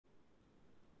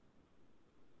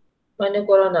Mana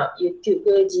korang nak? YouTube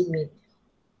ke Gmail?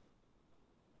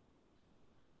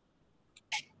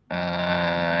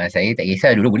 Saya tak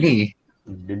kisah, dulu boleh.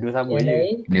 Dua-dua sama Yang je.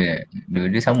 lain?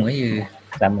 Dua sama je.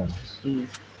 Sama.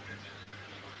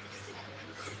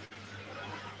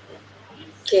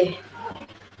 Okay.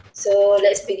 So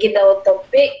let's begin our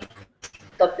topic.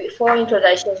 Topic 4,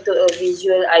 introduction to a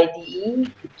visual IDE.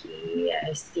 Okay,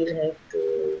 I still have to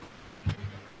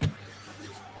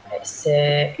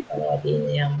accept kalau ada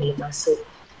yang belum masuk.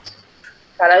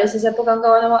 Kalau ada sesiapa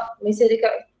kawan-kawan awak mesej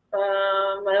dekat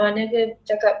mana-mana ke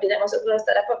cakap dia nak masuk kelas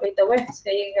tak dapat, beritahu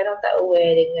saya kadang tak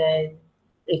aware dengan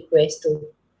request tu.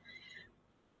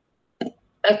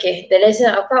 Okay, the lesson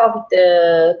outcome of the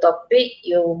topic,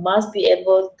 you must be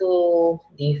able to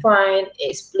define,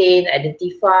 explain,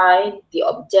 identify the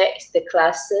objects, the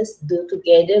classes, do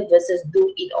together versus do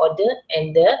in order,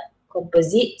 and the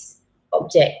composites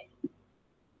object.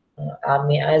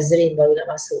 Amir Azrin baru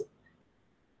nak masuk.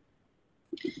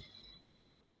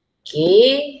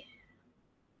 Okay,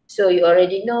 so you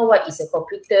already know what is a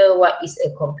computer, what is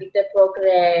a computer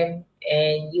program,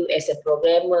 and you as a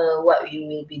programmer, what you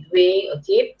will be doing.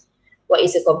 Okay, what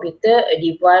is a computer? A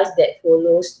device that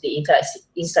follows the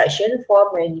instruction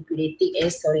for manipulating and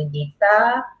storing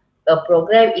data. A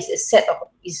program is a set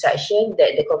of instructions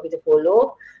that the computer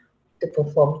follow to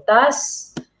perform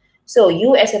tasks. So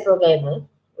you as a programmer,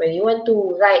 when you want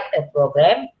to write a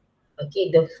program,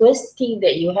 okay, the first thing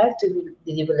that you have to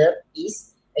develop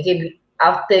is, okay,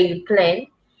 after you plan,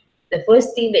 the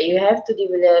first thing that you have to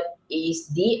develop is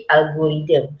the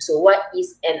algorithm. So what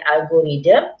is an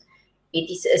algorithm?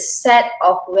 It is a set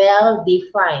of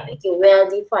well-defined, okay,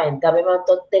 well-defined, dah memang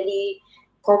totally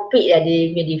complete lah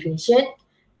dia punya definition,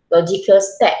 logical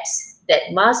steps that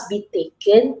must be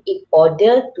taken in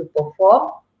order to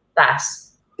perform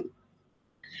tasks.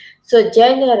 So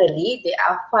generally there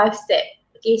are 5 steps.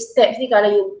 Okay, steps ni kalau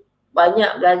you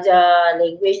banyak belajar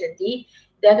language nanti,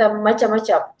 dia akan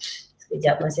macam-macam.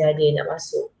 Sekejap masih ada yang nak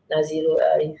masuk. Nazirul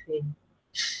Arifin.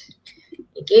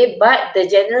 Okay, but the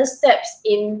general steps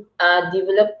in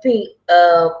developing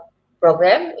a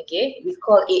program, okay, we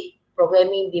call it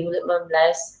Programming Development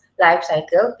Life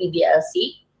Cycle,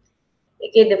 PDLC.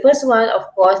 Okay, the first one, of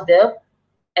course, the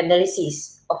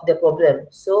analysis of the problem.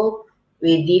 So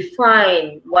we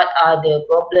define what are the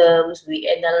problems, we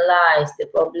analyze the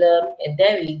problem, and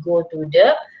then we go to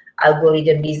the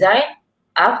algorithm design.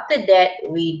 After that,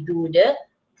 we do the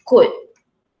code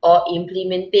or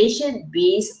implementation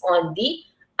based on the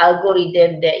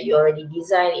algorithm that you already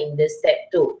designed in the step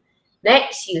 2.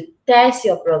 Next, you test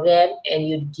your program and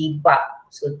you debug.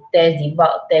 So test,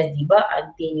 debug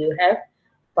until you have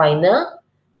final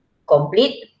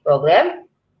complete program.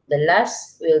 The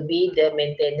last will be the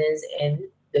maintenance and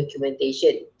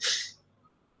documentation.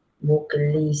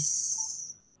 Muklis.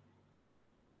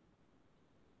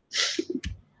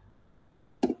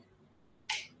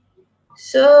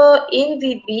 So in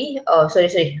VB,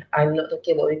 I'm not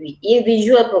talking about VB. In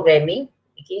visual programming,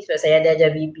 okay, sebab saya ada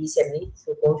ajar VB SEM ni,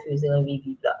 so confused dengan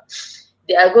VB pula.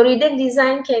 The algorithm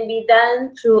design can be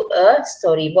done through a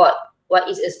storyboard. What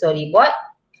is a storyboard?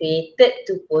 Created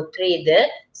to portray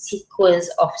the sequence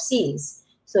of scenes.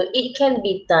 So it can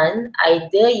be done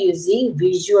either using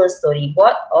visual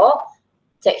storyboard or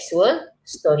textual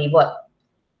storyboard.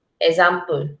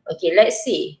 Example, okay, let's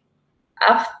see.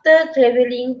 After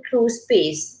traveling through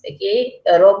space, okay,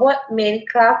 a robot manned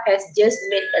craft has just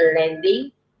made a landing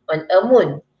on a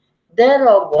moon. The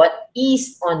robot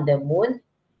is on the moon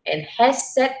and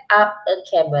has set up a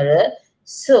camera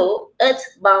so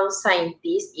earthbound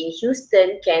scientists in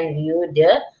Houston can view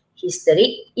the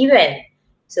historic event.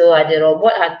 So ada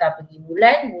robot hantar pergi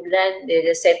bulan dia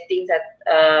ada setting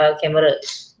kamera.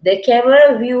 The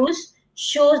camera views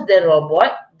shows the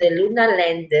robot, the lunar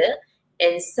lander,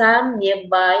 and some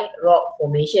nearby rock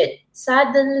formation.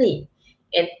 Suddenly,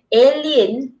 an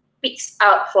alien peeks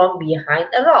out from behind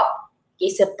a rock. Okay,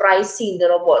 surprising the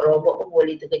robot. Robot pun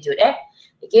boleh terkejut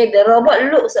Okay, the robot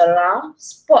looks around,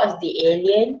 spots the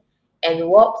alien, and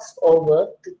walks over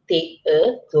to take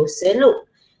a closer look.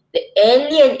 The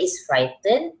alien is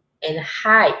frightened and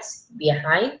hides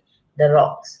behind the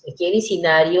rocks. Okay, ni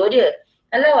senario dia.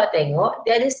 Kalau awak tengok,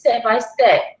 dia ada step by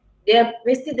step. Dia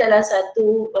mesti dalam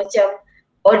satu macam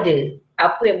order.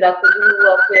 Apa yang berlaku dulu,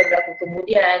 apa yang berlaku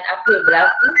kemudian, apa yang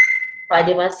berlaku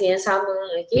pada masa yang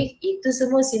sama. Okay, itu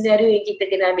semua senario yang kita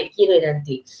kena ambil kira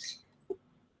nanti.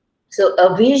 So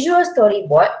a visual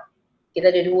storyboard,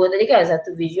 kita ada dua tadi kan,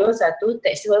 satu visual, satu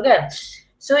textual kan.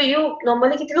 So you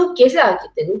normally kita lukis lah,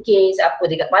 kita lukis apa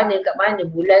dekat mana,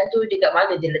 bulan tu dekat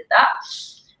mana dia letak,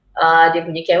 dia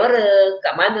punya kamera,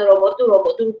 kat mana robot tu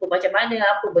rupa macam mana,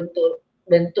 apa bentuk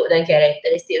bentuk dan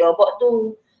karakteristik robot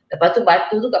tu. Lepas tu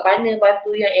batu tu kat mana?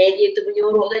 Batu yang alien tu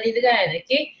menyorok tadi tu kan.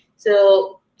 Okay. So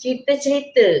kita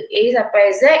cerita A sampai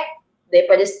Z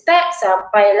daripada start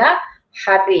sampailah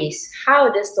habis. How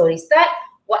the story start,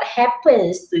 what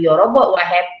happens to your robot, what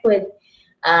happened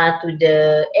to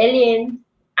the alien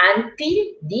until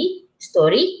the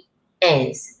story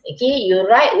ends. Okay, you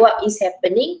write what is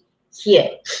happening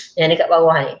here. Yang dekat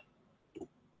bawah ni.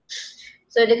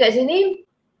 So dekat sini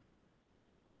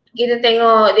kita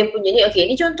tengok dia punya ni. Okay,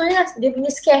 ni contohnya lah dia punya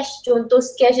sketch. Contoh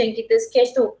sketch yang kita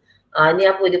sketch tu. Ni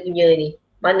apa dia punya ni.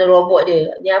 Mana robot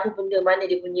dia. Ni apa benda, mana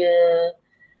dia punya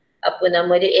apa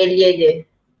nama dia, alien dia.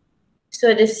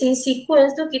 So the scene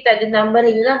sequence tu kita ada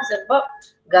numbering lah sebab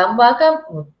gambar kan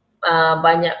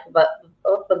banyak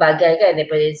pelbagai kan,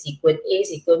 daripada sequence A,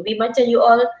 sequence B, macam you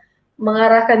all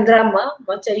mengarahkan drama,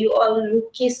 macam you all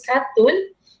lukis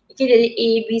kartun. Okay, dari A,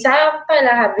 B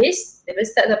sampailah habis, daripada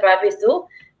start sampai habis tu.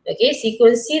 Okay,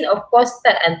 sequence scene of course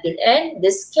start until end. The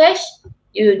sketch,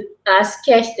 you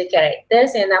sketch the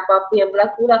characters and apa-apa yang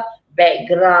berlaku lah,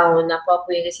 background, apa-apa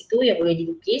yang kat situ yang boleh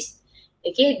dilukis.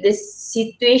 Okay, the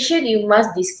situation you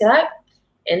must describe.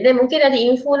 And then mungkin ada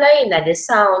info lain, ada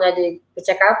sound, ada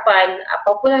percakapan,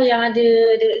 apa-apa lah yang ada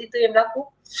dekat situ yang berlaku.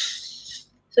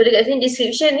 So dekat sini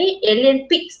description ni, alien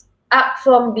picks up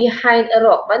from behind a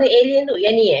rock. Mana alien tu?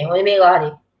 Yang ni warna merah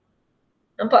ni.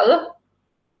 Nampak ke?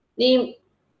 Ni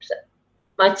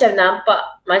macam nampak,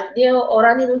 dia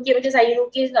orang ni lukis macam saya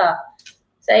lukis lah.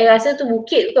 Saya rasa tu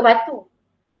bukit bukan batu.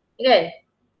 Kan?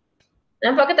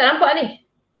 Nampak ke tak nampak ni?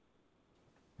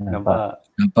 Nampak.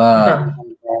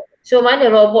 So mana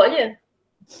robotnya?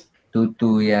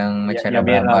 Tu yang macam yang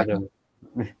merah tu.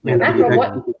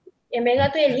 Robot yang merah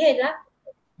tu alien lah.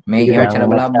 Merah macam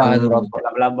laba-laba tu.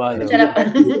 Laba-laba tu.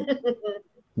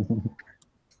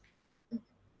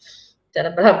 Macam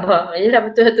laba-laba. Yelah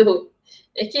betul tu.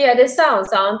 Okay, ada sound.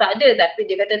 Sound tak ada tapi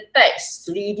dia kata text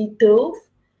 3D tooth.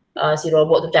 Si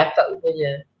robot tu cakap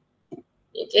rupanya.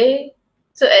 Okay.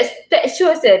 So that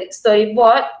shows that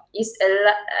storyboard is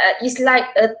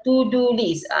like a to-do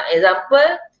list.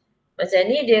 Example macam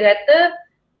ni dia kata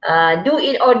do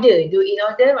in order. Do in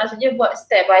order maksudnya buat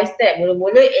step by step.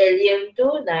 Mula-mula alien tu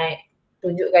naik,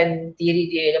 tunjukkan diri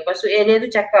dia. Lepas tu alien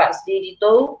tu cakap sendiri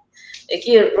tu.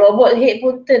 Okay, robot head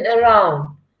pun turn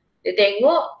around. Dia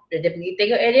tengok, dia pergi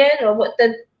tengok alien, robot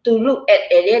turn to look at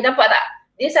alien. Nampak tak?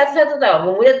 Dia satu-satu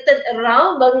tau. Mula turn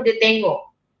around baru dia tengok.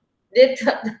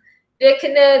 Dia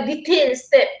kena detail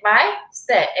step by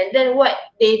step. And then what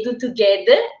they do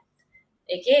together.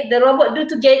 Okay, the robot do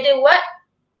together what?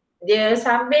 Dia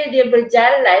sambil dia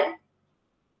berjalan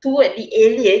toward the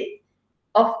alien.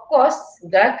 Of course,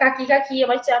 kaki-kaki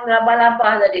yang macam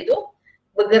laba-laba tadi tu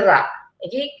bergerak.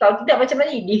 Okay, kalau tidak macam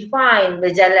mana? Define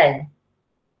berjalan.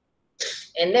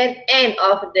 And then end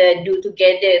of the do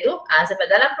together tu, sebab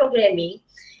dalam programming,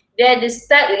 dia ada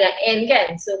start dengan end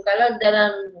kan. So kalau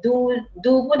dalam do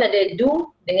pun ada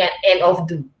do dengan end of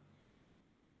do.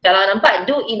 Kalau nampak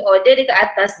do in order dekat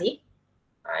atas ni,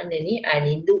 ni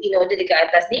do in order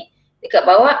dekat atas ni, dekat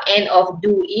bawah end of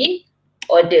do in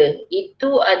order.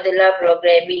 Itu adalah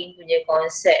programming punya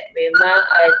konsep. Memang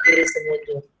ada semua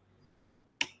tu.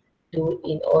 Do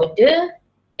in order,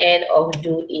 end of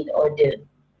do in order.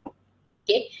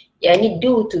 Okay, yang ni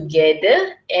do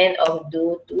together, end of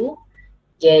do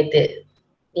together.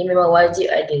 Ni memang wajib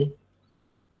ada.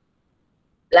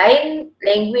 Lain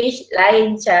language,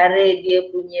 lain cara dia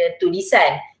punya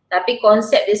tulisan, tapi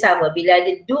konsep dia sama. Bila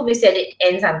ada do mesti ada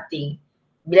end something.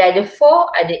 Bila ada for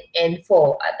ada end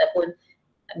for, ataupun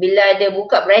bila ada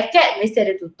buka bracket mesti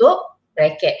ada tutup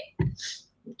bracket.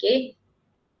 Okay,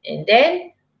 and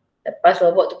then lepas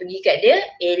robot tu pergi kat dia,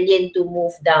 alien tu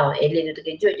move down. Alien tu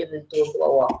terkejut, dia turun ke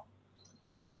bawah.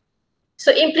 So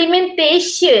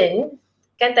implementation,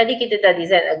 kan tadi kita dah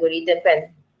design algorithm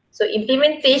kan. So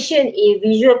implementation in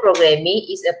visual programming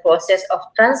is a process of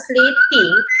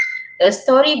translating a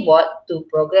storyboard to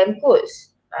program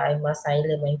codes. I must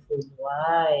silent my phone.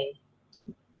 Why?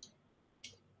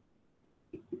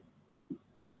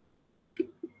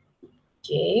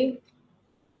 Okay.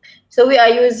 So we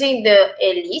are using the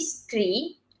Alice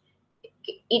tree.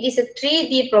 It is a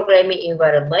 3D programming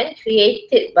environment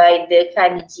created by the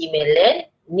Carnegie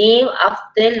Mellon, named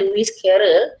after Lewis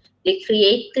Carroll, the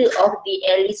creator of the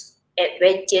Alice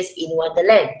Adventures in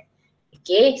Wonderland.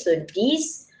 Okay, so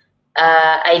this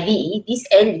IDE, this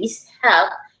Alice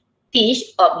help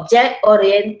teach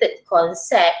object-oriented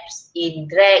concepts in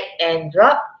drag and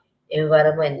drop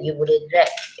environment. You boleh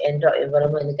drag and drop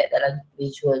environment dekat dalam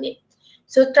visual ni.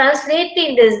 So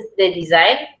translating the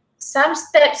design, some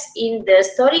steps in the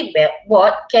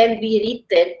storyboard can be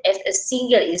written as a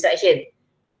single instruction.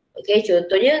 Okay,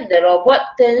 contohnya the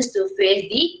robot turns to face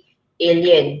the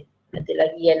alien. Nanti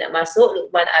lagi yang nak masuk,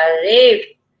 Lukman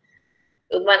Arif.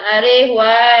 Lukman Arif,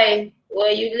 why?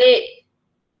 Why you late?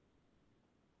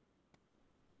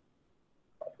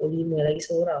 45 lagi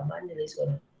seorang, mana lagi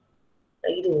seorang?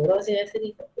 Lagi 2 orang saya rasa ni,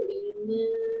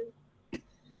 45.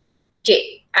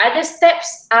 Okay, other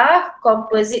steps are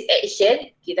composite action.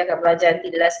 Kita akan belajar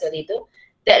nanti jelas sekali tu.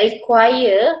 That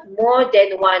require more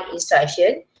than one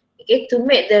instruction. Okay, to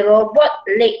make the robot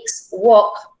legs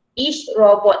walk, each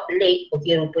robot leg,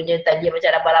 okay, rupanya tadi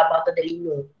macam laba-laba tu ada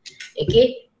 5.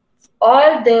 Okay,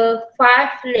 all the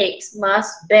 5 legs must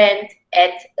bend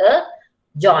at a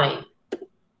joint.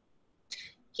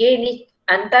 Okay, ni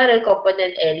antara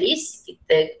komponen Alice,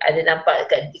 kita ada nampak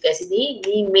dekat sini.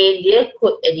 Ni main dia,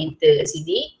 code editor kat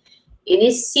sini. Ini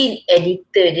scene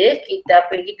editor dia.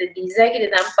 Apa yang kita design,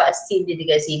 kita nampak scene dia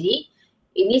dekat sini.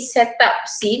 Ini setup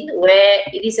scene where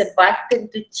it is a button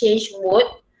to change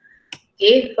mode.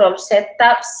 Okay, from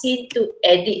setup scene to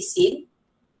edit scene.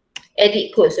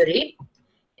 Edit code, sorry.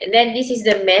 And then this is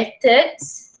the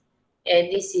methods. And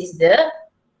this is the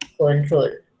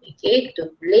control. Okay,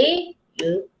 to play,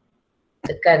 you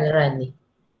tekan run ni.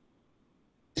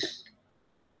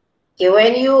 Okay,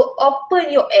 when you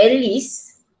open your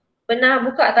Alice, pernah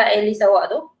buka tak Alice awak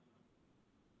tu?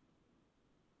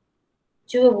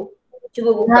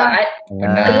 Cuba buka.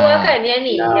 Keluarkan yang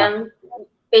ni, yang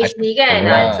page ni kan.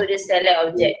 So dia select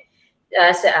object.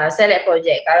 Select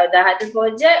project. Kalau dah ada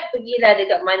project, pergilah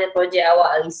dekat mana project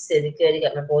awak recent ke,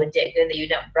 dekat mana project ke, you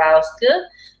nak browse ke.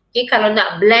 Okay, kalau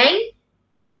nak blank,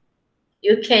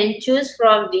 you can choose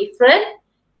from different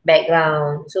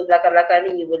background. So belakang-belakang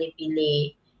ni you boleh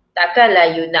pilih.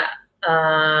 Takkanlah you nak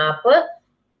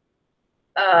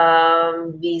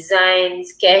design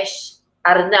sketch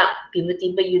arnab,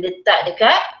 tiba-tiba you letak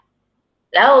dekat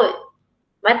laut.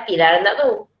 Matilah arnab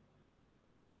tu.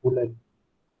 Bulan.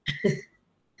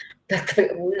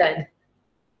 Letak bulan.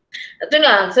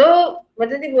 Itulah. So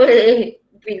macam ni boleh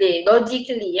pilih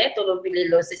logically, tolong pilih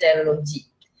secara logik.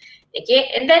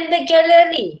 Okay, and then the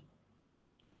gallery.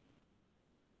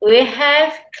 We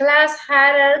have class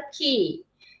hierarchy.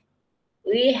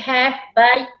 We have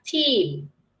by team.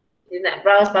 Kita nak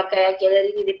browse pakai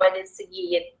gallery ni daripada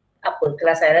segi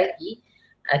class hierarchy.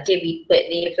 Okay, biped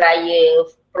ni, flyer,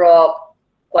 prop,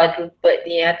 quadruped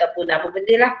ni ataupun apa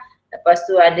benda lah. Lepas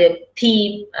tu ada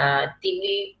team. Team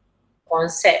ni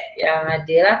konsep yang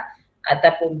ada lah.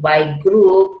 Ataupun by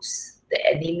groups, the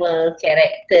animal,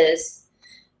 characters.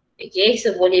 Okay,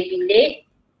 so boleh pilih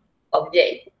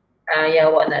objek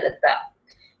yang awak nak letak.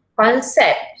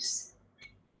 Concepts.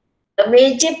 A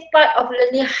major part of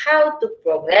learning how to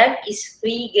program is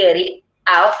figuring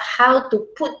out how to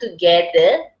put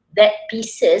together that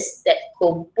pieces that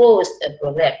compose a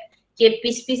program. Okay,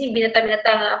 piece-piece ni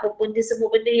binatang-binatang apa pun dia,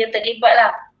 semua benda yang terlibat lah.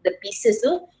 The pieces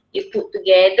tu you put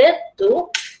together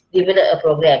to develop a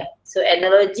program. So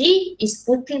analogy is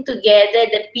putting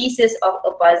together the pieces of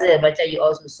a puzzle. Macam you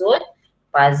all susun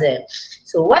puzzle.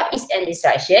 So what is an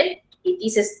instruction? It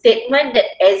is a statement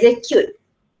that execute.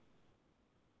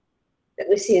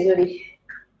 Tak bersih, sorry.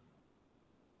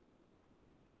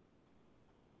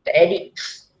 Tak edit.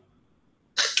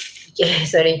 Okay,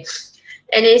 sorry.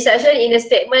 An instruction in a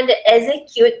statement that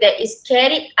execute that is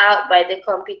carried out by the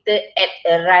computer at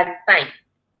a runtime.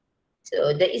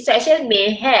 So the instruction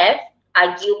may have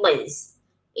arguments,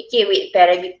 okay, with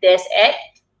parameters and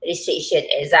restriction.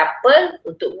 Example,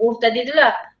 untuk move tadi tu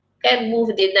lah. Kan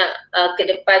move dia nak ke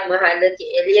depan menghala ke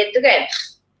alien tu kan.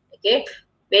 Okay,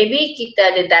 maybe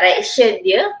kita ada direction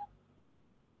dia,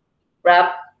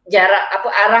 jarak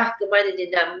arah ke mana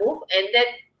dia nak move, and then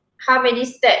how many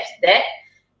steps that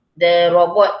the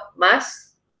robot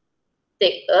must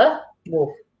take a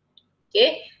move.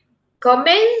 Okay,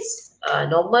 comments,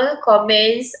 normal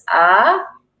comments are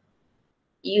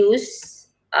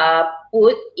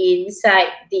put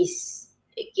inside this.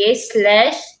 Okay,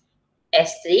 slash,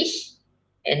 asterisk,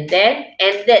 and then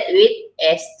ended with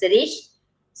asterisk,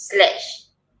 slash.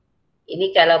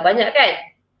 Ini kalau banyak kan.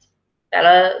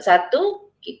 Kalau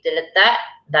satu, kita letak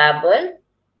double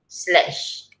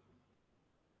slash.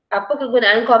 Apa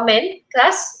kegunaan komen,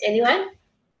 class? Anyone?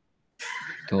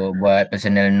 Untuk buat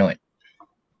personal note.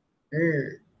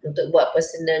 Untuk buat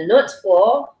personal notes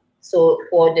for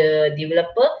the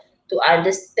developer to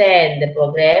understand the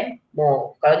program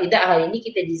more. Kalau tidak, hari ni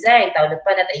kita design, tahun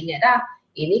depan dah tak ingat dah.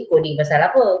 Ini coding pasal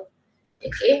apa.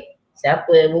 Okay.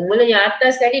 Siapa? Mula yang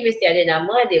atas sekali mesti ada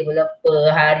nama developer,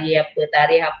 hari apa,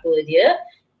 tarikh apa dia,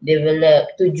 develop,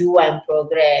 tujuan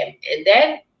program. And then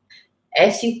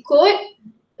as you code,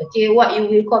 Okay, what you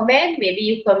will comment, maybe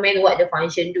you comment what the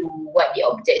function do, what the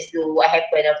objects do, what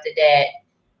happened after that.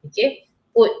 Okay,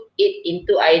 put it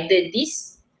into either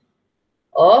this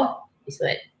or this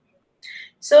one.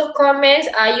 So comments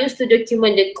are used to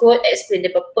document the code, explain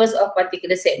the purpose of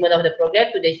particular segment of the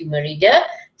program to the human reader.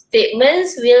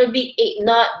 Statements will be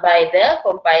ignored by the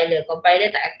compiler. Compiler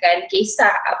tak akan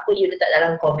kisah apa you letak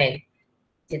dalam komen.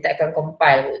 Dia tak akan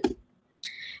compile pun.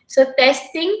 So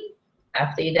testing,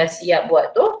 after you dah siap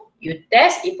buat tu, you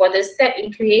test. Important step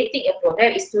in creating a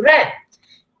program is to run.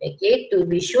 Okay, to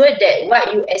be sure that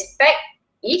what you expect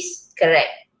is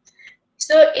correct.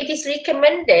 So it is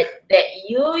recommended that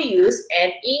you use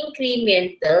an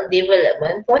incremental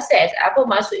development process. Apa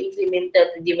maksud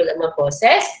incremental development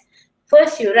process?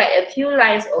 First you write a few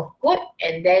lines of code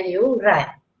and then you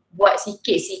run. Buat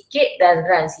sikit-sikit dan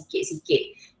run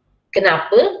sikit-sikit.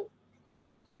 Kenapa?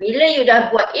 Bila you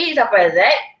dah buat A sampai Z,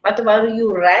 lepas tu baru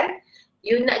you run,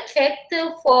 you nak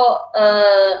cater for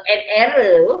an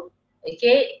error,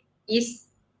 okay,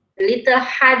 is little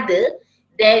harder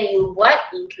than you buat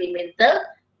incremental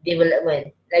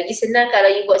development. Lagi senang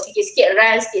kalau you buat sikit-sikit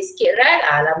run,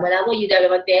 lama-lama you dah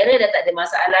memang error, dah tak ada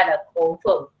masalah, dah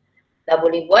confirm. Dah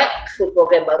boleh buat full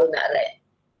program baru nak run.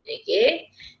 Okay.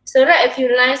 So write a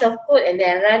few lines of code and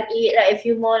then run it, write a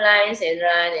few more lines and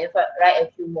run, and write a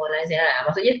few more lines and run.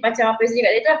 Maksudnya macam apa saya cakap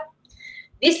tadi tu.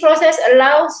 This process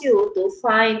allows you to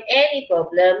find any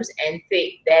problems and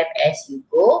fix them as you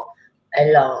go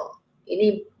along.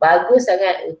 Ini bagus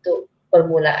sangat untuk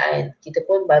permulaan. Kita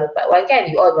pun baru part 1 kan?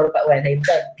 You all baru part 1, saya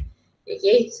bukan.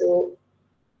 Okay, so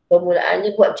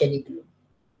permulaannya buat macam ni dulu.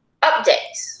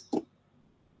 Objects.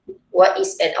 What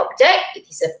is an object? It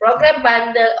is a program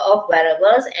bundle of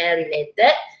variables and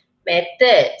related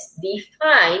methods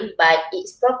defined by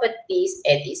its properties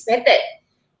and its method.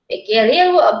 Okay,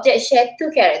 real world objects share two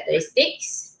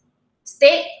characteristics,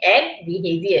 state and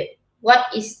behavior. What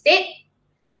is state?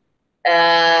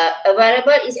 A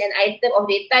variable is an item of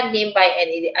data named by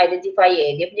an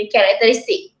identifier. Dia punya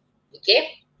characteristic.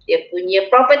 Okay, dia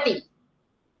punya property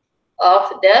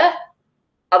of the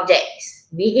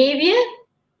objects. Behavior,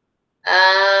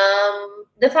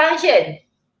 the function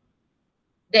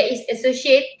that is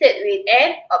associated with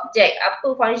an object.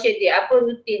 Apa function dia, apa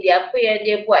routine dia, apa yang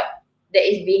dia buat, that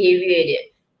is behavior dia.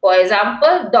 For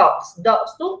example, dogs.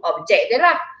 Dogs tu objek dia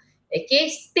lah. Okay,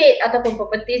 state ataupun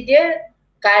properties dia,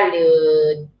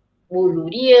 color bulu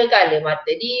dia, color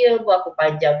mata dia, berapa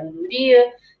panjang bulu dia,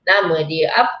 nama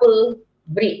dia apa,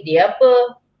 breed dia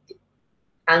apa,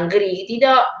 hungry ke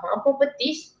tidak,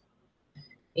 properties.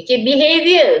 Okay,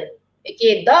 behavior.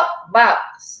 Okay, dog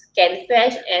barks, can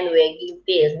fetch and wagging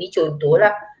tails. Ni contoh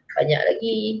lah. Banyak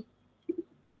lagi.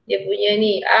 Dia punya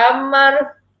ni,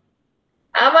 Amar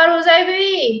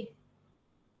Huzaifi.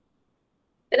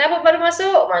 Kenapa baru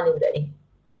masuk? Mana budak ni?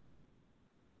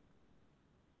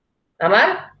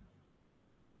 Amar?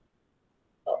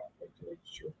 Oh,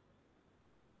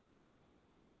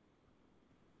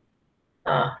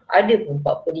 ada pun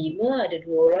 45, ada 2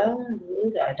 orang.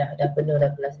 Dah penuh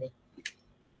dah kelas ni.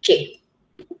 Okay.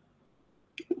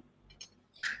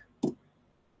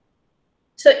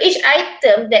 So each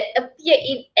item that appear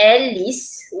in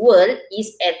Alice world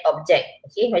is an object.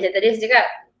 Okay, macam tadi saya cakap,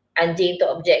 anjing tu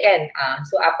objek kan.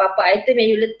 So apa-apa item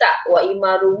yang you letak,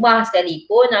 Imah rumah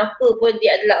sekalipun, apa pun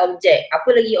dia adalah objek. Apa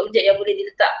lagi objek yang boleh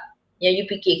diletak? Yang you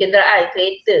fikir, kenderaan,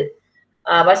 kereta,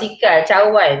 basikal,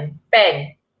 cawan,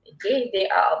 pen. Okay, they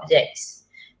are objects.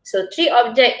 So 3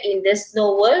 object in the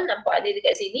snow world, nampak ada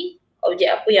dekat sini.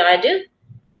 Objek apa yang ada?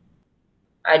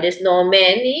 Ada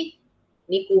snowman ni.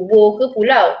 Ni kubur ke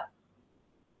pulau?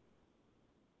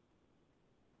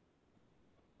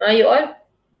 You all?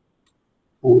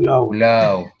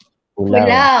 Pulau.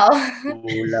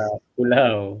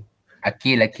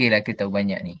 Akil tahu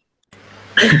banyak ni.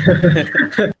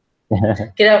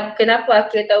 Kenapa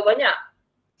Akil tahu banyak?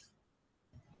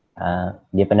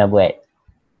 Dia pernah buat.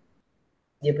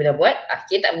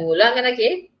 Akil tak mengulang kan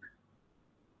Akil?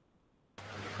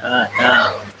 Tak.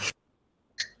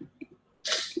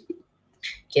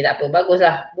 Okay, tak apa,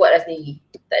 baguslah, buatlah sendiri.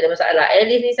 Tak ada masalah.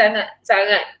 Alice ni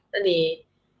sangat ni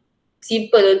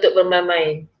simple untuk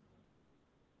bermain-main.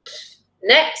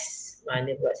 Next,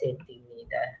 mana buat setting ni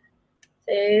dah.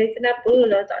 Saya kenapa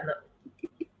lah tak nak.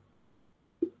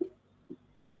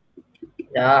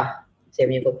 Dah, saya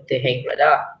punya komputer hang pula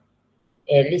dah.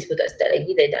 Alice pun tak start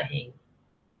lagi, dah hang.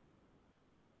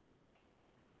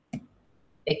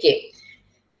 Okay.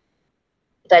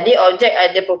 Tadi objek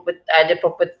ada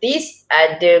properties,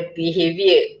 ada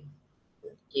behavior.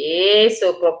 Okay,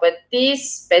 so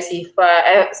properties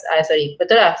specify,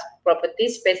 betul lah.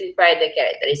 Properties specify the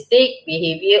characteristic,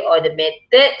 behavior or the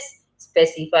methods,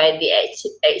 specify the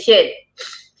action.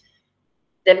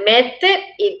 The method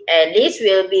in Alice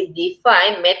will be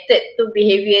defined, method to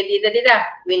behavior dia tadi dah,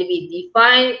 will be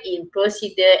defined in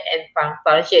procedure and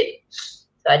function.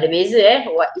 So ada beza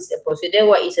what is a procedure,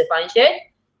 what is a function.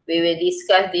 We will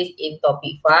discuss this in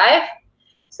topic 5.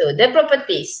 So the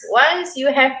properties, once you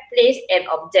have placed an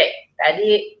object,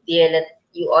 tadi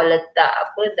you all letak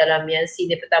apa dalam yang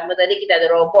scene pertama tadi kita ada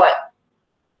robot.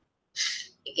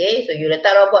 Okay, so you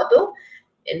letak robot tu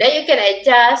and then you can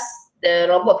adjust the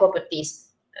robot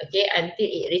properties. Okay, until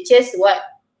it reaches what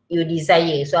you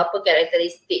desire. So apa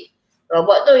karakteristik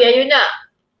robot tu yang you nak?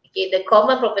 Okay, the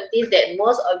common properties that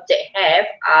most object have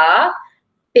are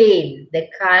paint,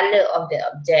 the color of the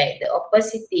object, the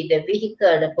opacity, the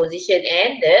vehicle, the position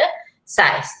and the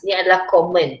size. Ni adalah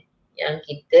common yang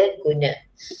kita guna.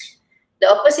 The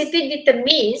opacity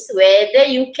determines whether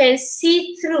you can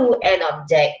see through an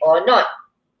object or not.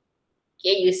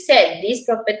 Okay, you set this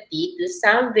property to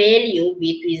some value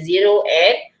between 0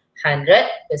 and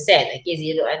 100%. Okay,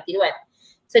 0 until 1.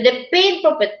 So the paint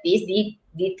properties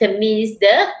determines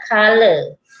the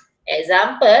color.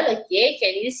 Example, okay,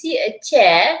 can you see a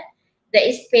chair that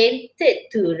is painted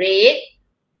to red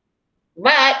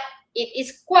but it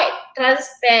is quite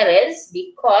transparent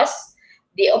because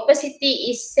the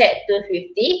opacity is set to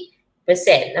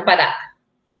 50%. Nampak tak?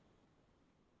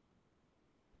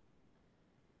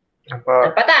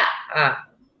 Nampak tak?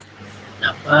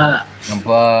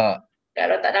 Nampak.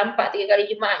 Kalau tak nampak 3 kali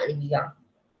Jumaat lagi girang.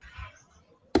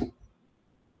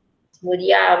 Semua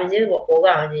diam je, buat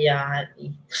korang je yang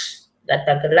ni.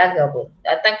 Datang kelas ke apa?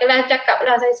 Datang kelas cakap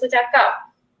lah, saya suruh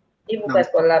cakap. Ni bukan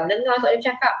sekolah mendengar saya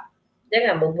cakap.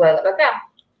 Jangan berbual kat belakang.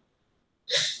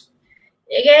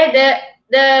 Okay,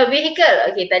 the vehicle.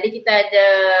 Okay, tadi kita ada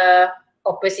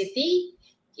opacity,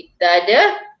 kita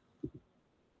ada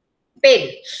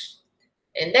paint.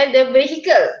 And then the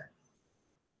vehicle.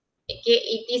 Okay,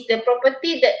 it is the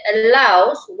property that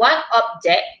allows one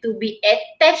object to be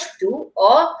attached to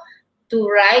or to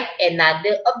ride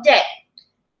another object.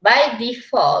 By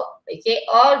default, okay,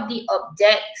 all the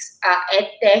objects are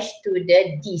attached to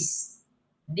this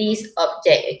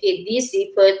object. Okay, this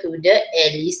refer to the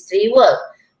Alice tree world.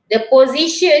 The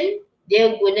position,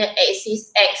 dia guna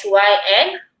axis X, Y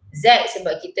and Z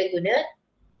sebab kita guna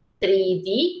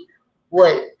 3D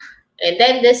world. And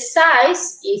then the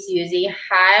size is using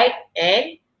height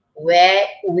and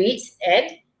width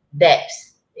and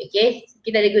depth. Okay,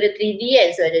 kita ada guna 3D kan,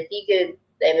 so ada 3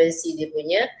 dimensi dia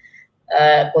punya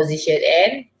position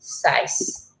and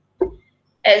size.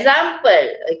 Example,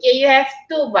 okay, you have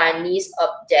 2 bunnies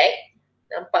object.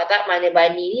 Nampak tak mana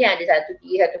bunny ni, ada satu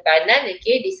kiri satu kanan.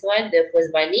 Okay, this one the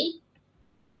first bunny,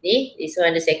 ni this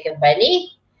one the second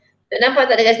bunny. So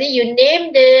nampak tak dekat sini, you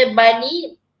name the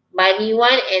bunny, bunny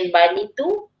 1 and bunny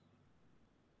 2.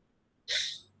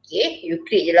 Okay, you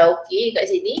klik je lah okay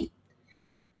kat sini.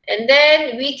 And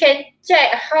then we can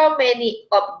check how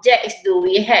many objects do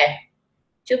we have.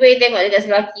 Cuba kita tengok dekat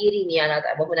sebelah kiri ni, alah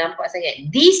tak berapa nampak sangat.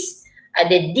 This,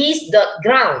 ada this dot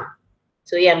ground.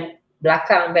 So yang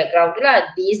belakang background tu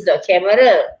lah, this dot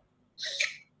camera.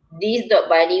 This dot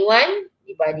bunny 1,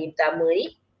 ni bunny pertama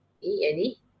ni, yang ni.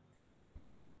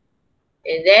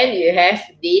 And then you have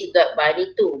this dot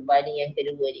bunny 2, bunny yang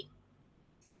kedua ni.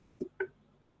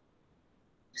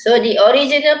 So the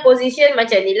original position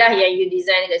macam ni lah yang you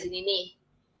design kat sini ni.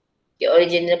 The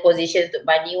original position untuk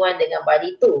bunny 1 dengan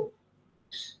bunny 2.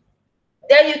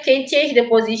 Then you can change the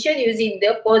position using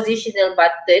the positional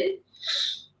button.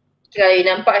 Kalau you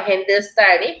nampak handle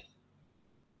style ni.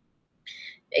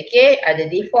 Okay, ada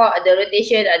default, ada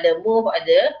rotation, ada move,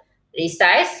 ada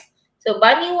resize. So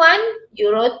bunny 1,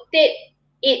 you rotate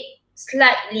it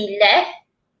slightly left.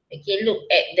 Okay, look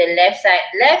at the left side.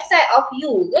 Left side of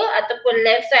you ke ataupun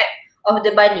left side of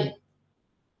the bunny?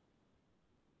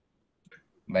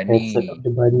 Bunny.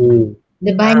 The bunny.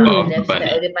 The bunny. Left side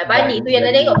of the bunny tu yang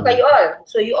nak tengok bukan you all.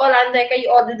 So you all andaikan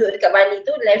you all duduk dekat bunny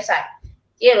tu left side.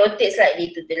 Okay, rotate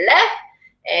slightly to the left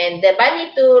and the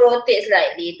bunny tu rotate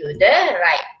slightly to the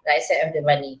right side of the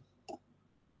bunny.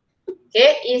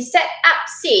 Okay, in setup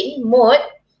scene mode,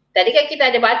 tadi kan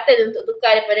kita ada button untuk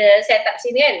tukar daripada setup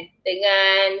scene kan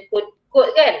dengan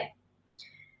code kan.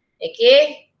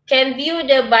 Okay, can view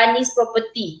the bunny's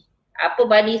property. Apa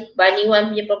bunny 1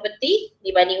 punya property?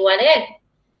 Ni bunny 1 kan.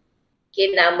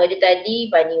 Okay, nama dia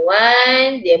tadi bunny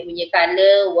 1, dia punya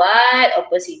color white,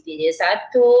 opacity dia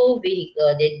 1,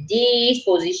 vehicle dia this,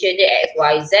 position dia X,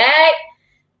 Y, Z,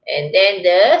 and then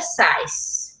the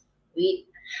size, width,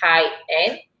 height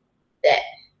and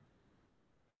depth.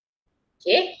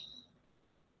 Okay.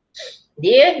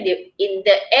 Dia in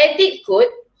the edit code,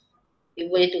 you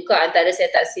boleh tukar antara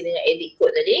setup scene dengan edit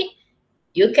code tadi.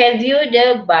 You can view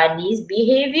the bunny's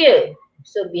behavior.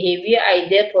 So behavior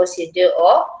either procedure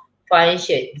or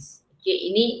functions.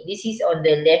 Okay, this is on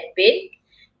the left pane.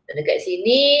 Dekat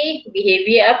sini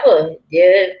behavior apa?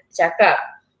 Dia cakap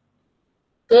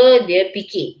ke dia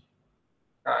fikir.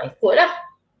 Ikutlah.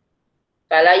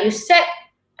 Kalau you set,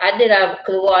 adalah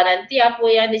keluar nanti apa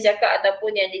yang dia cakap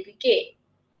ataupun yang dia fikir.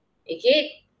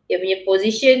 Okay, dia punya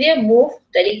position dia move.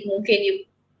 Tadi mungkin you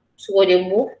suruh dia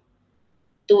move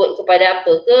toward kepada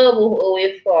apa ke, move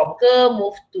away from ke,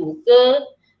 move to ke,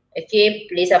 okay,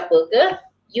 place apa ke,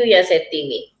 you yang setting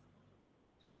ni.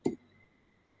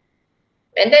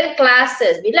 And then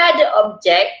classes, bila ada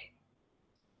objek,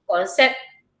 konsep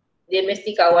dia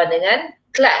mesti kawan dengan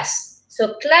class.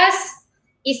 So class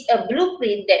is a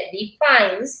blueprint that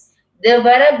defines the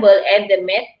variable and the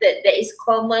method that is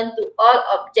common to all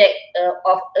object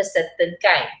of a certain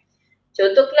kind.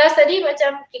 Contoh kelas tadi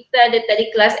macam kita ada tadi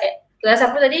kelas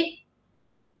apa tadi?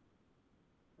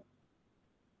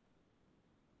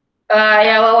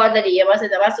 Yang awal tadi, yang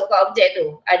masa nak masuk ke objek tu.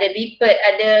 Ada biped,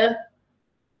 ada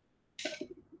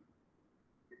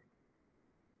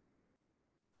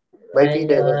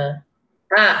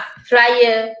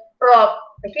flyer, prop,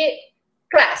 okay,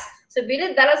 kelas. So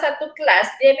bila dalam satu kelas,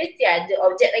 dia mesti ada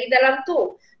objek lagi dalam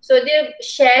tu. So dia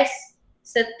shares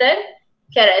certain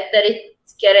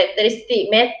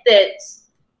karakteristik, methods.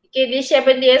 Okay, dia share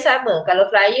benda yang sama.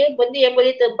 Kalau flyer, benda yang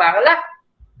boleh terbang lah.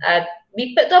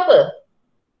 Biped tu apa?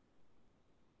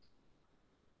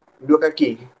 Dua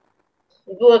kaki.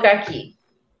 Dua kaki.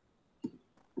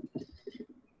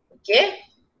 Okay.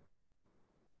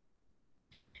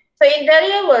 So in the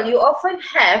real world, you often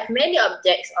have many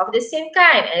objects of the same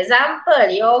kind. Example,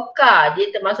 your car,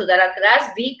 dia termasuk dalam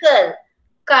kelas vehicle.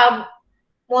 Car,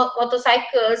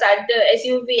 motorcycles, ada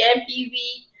SUV, MPV,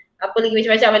 apa lagi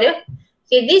macam-macam ada.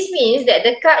 Okay, this means that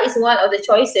the car is one of the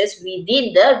choices within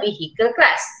the vehicle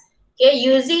class. Okay,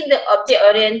 using the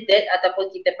object-oriented ataupun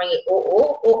kita panggil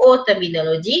OO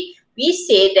terminology, we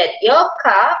say that your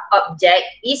car object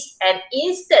is an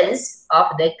instance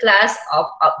of the class of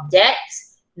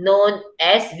objects known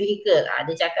as vehicle.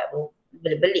 Dia cakap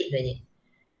belit-belit sebenarnya.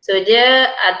 So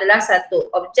dia adalah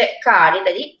satu objek car ni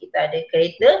tadi, kita ada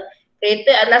kereta.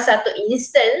 Kereta adalah satu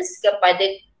instance kepada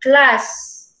kelas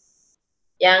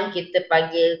yang kita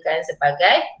panggilkan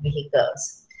sebagai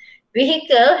vehicles.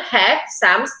 Vehicle have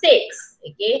some states.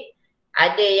 Okay.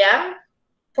 Ada yang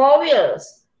 4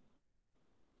 wheels.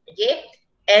 Okay.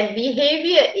 And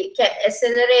behavior, it can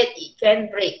accelerate, it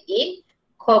can brake in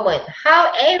common.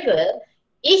 However,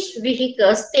 each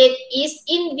vehicle state is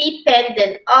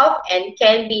independent of and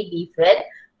can be different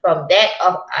from that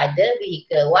of other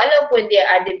vehicle. Walaupun dia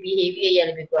ada behavior yang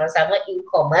lebih kurang sama in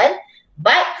common,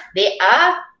 but they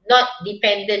are not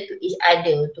dependent to each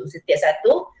other untuk setiap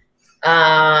satu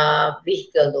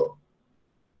vehicle tu.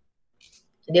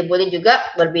 Dia boleh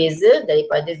juga berbeza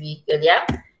daripada vehicle yang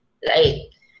lain.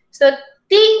 So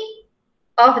think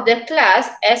of the class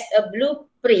as a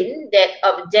blueprint that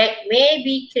object may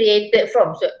be created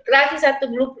from. So class ni satu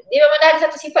blueprint, dia memang dah ada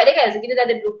satu sifat dia kan, so kita dah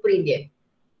ada blueprint dia.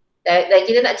 Dan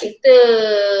kita nak cipta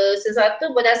sesuatu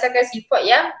berdasarkan sifat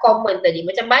yang common tadi.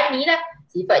 Macam bunny lah,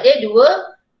 sifat dia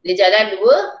dia jalan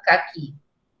dua kaki.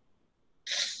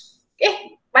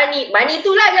 Bunny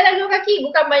tu lah jalan dua kaki,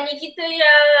 bukan bunny kita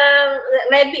yang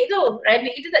rabbit tu.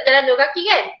 Rabbit kita tak jalan dua kaki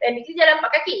kan, rabbit kita jalan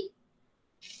 4 kaki.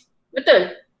 Betul?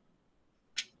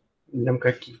 6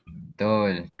 kaki.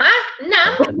 Betul. 6?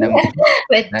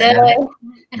 Betul.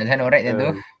 Jalan orang je tu.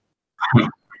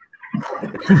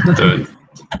 Betul.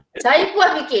 Saya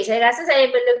puas fikir, saya rasa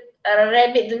saya bela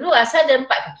rabbit dulu asal ada 4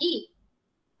 kaki.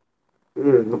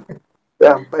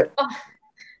 Dah 4.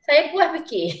 Saya puas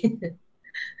fikir.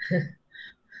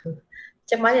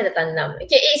 Macam mana dah tanam?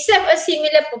 Okay, it serves a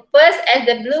similar purpose as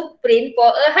the blueprint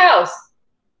for a house.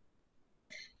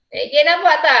 Okay,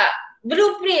 nampak tak?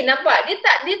 Blueprint, nampak? Dia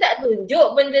tak tunjuk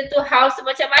benda tu house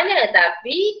macam mana.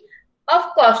 Tapi,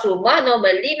 of course, rumah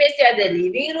normally mesti ada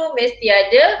living room, mesti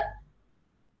ada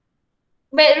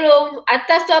bedroom.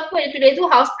 Atas tu apa yang tulis tu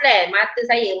house plan. Mata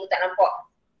saya pun tak nampak.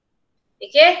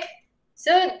 Okay?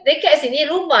 So, dekat sini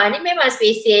rumah ni memang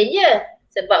spesial je.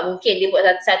 Sebab mungkin dia buat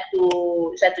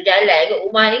satu jalan ke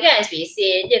rumah ni kan,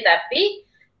 spesial je. Tapi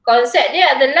konsep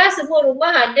dia adalah semua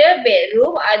rumah ada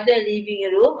bedroom, ada living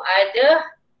room, ada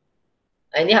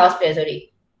ini house plan,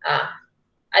 sorry.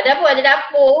 Ada apa? Ada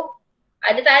dapur,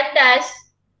 ada tandas.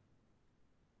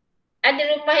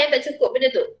 Ada rumah yang tak cukup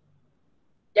benda tu.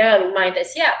 Jangan rumah yang tak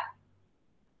siap.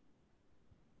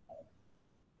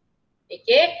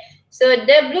 Okay. So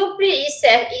the blueprint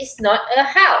itself is not a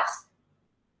house.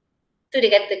 Tu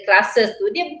dia kata classes tu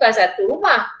dia bukan satu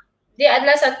rumah. Dia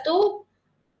adalah satu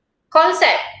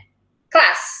konsep,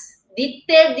 class,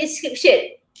 detailed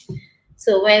description.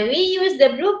 So when we use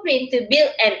the blueprint to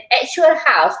build an actual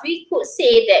house, we could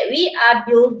say that we are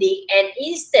building an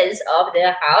instance of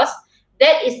the house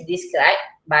that is described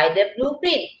by the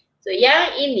blueprint. So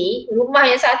yang ini, rumah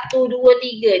yang 1, 2,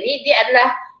 3 ni, dia adalah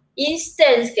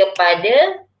instance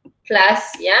kepada kelas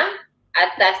yang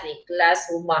atas ni, kelas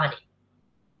rumah ni.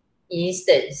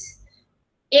 Instance.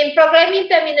 In programming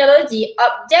terminology,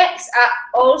 objects are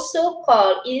also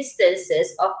called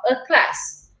instances of a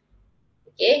class.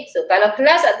 Okay, so kalau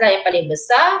kelas adalah yang paling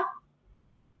besar,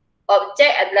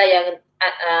 objek adalah yang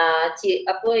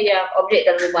yang objek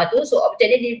dalam rumah tu, so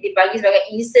objek ni dibagi sebagai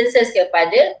instances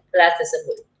kepada kelas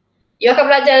tersebut. You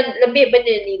akan belajar lebih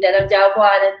benda ni dalam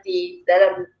Java nanti,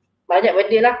 dalam banyak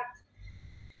benda lah.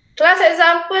 Class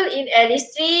example in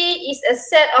list 3 is a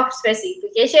set of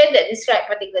specification that describe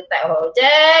particular type of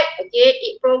object. Okay,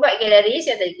 it provide galleries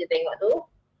yang tadi kita tengok tu,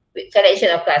 with collection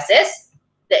of classes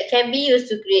that can be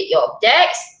used to create your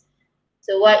objects.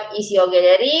 So what is your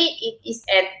gallery? It is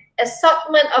an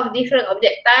assortment of different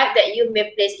object type that you may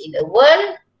place in the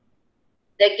world.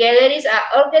 The galleries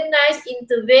are organized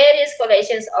into various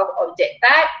collections of object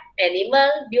type,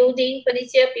 animal, building,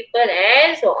 furniture, people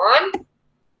and so on.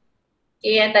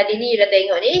 Okay, yang tadi ni you dah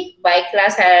tengok ni, by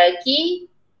class hierarchy.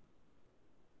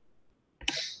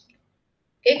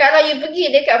 Okay, kalau you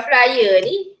pergi dekat flyer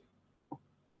ni,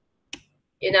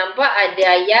 you nampak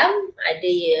ada ayam, ada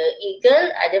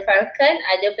eagle, ada falcon,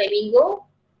 ada flamingo.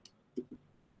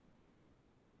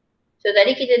 So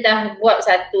tadi kita dah buat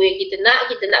satu yang kita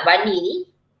nak bunny ni.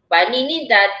 Bunny ni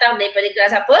datang daripada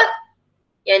kelas apa?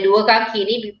 Yang 2 kaki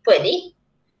ni, biped ni.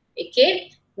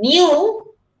 Okay.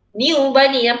 New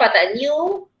bunny, nampak tak?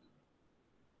 New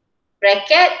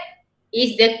bracket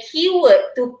is the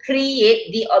keyword to create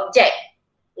the object.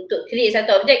 Untuk create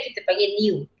satu objek kita panggil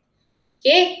new.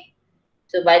 Okay.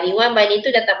 So bunny 1, bunny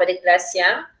 2 datang pada kelas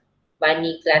yang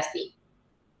bunny kelas ni.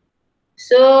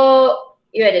 So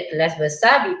you ada kelas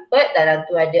besar, biped, dalam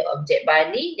tu ada objek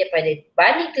bunny. Daripada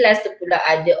bunny kelas tu pula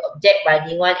ada objek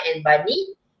bunny 1 and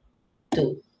bunny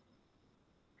 2.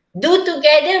 Do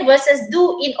together versus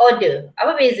do in order.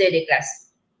 Apa beza dia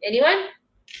kelas? Anyone?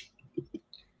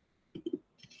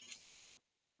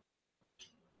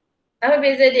 Apa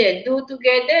beza dia? Do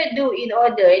together, do in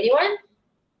order. Anyone?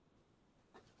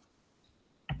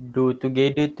 Do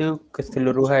together tu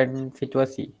keseluruhan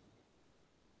situasi.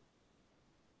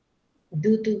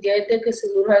 Do together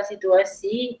keseluruhan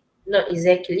situasi, not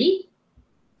exactly.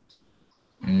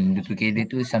 Do together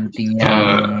tu something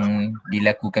yang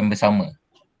dilakukan bersama.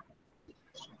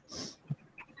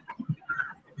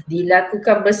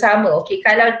 Dilakukan bersama. Okey,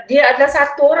 kalau dia adalah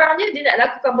satu orang je, dia nak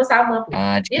lakukan bersama pun. Dia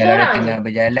Kalau dia seorang tengah je.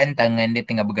 berjalan, tangan dia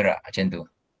tengah bergerak macam tu.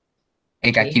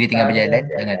 Kaki dia tengah berjalan,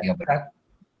 tangan tengah bergerak.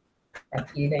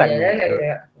 Kaki dia tengah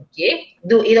berjalan. Okey,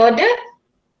 do in order.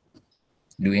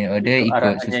 Do in order Itu ikut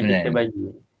arahan yang susunan. kita bagi.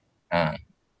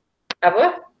 Apa?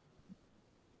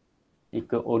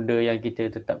 Ikut order yang kita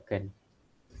tetapkan.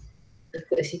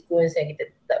 Ikut sequence yang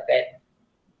kita tetapkan.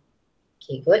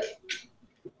 Okay, good.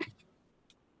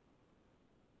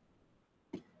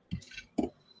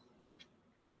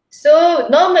 So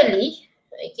normally,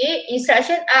 okay,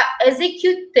 instruction are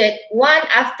executed one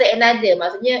after another.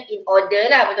 Maksudnya in order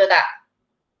lah, betul tak?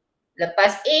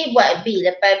 Lepas A buat B,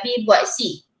 lepas B buat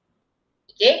C.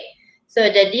 Okay. So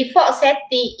the default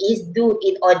setting is do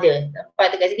in order.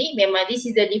 Nampak dekat sini, memang this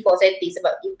is the default setting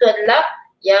sebab itu adalah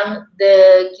yang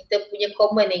kita punya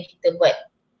command yang kita buat.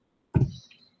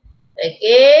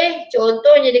 Okay,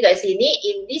 contohnya dekat sini,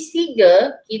 in this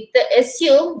figure, kita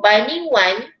assume bunny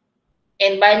 1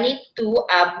 and bunny 2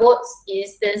 are both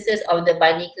instances of the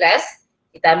bunny class.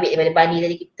 Kita ambil daripada bunny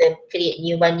tadi, kita create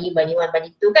new bunny, bunny 1, bunny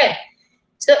 2 kan.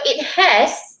 So it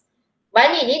has,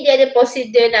 bunny ni dia ada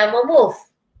prosedur nama move.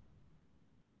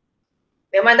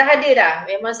 Memang dah ada dah,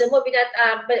 memang semua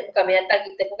binatang, bukan binatang,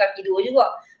 kita pun kaki 2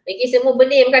 juga. Okay, semua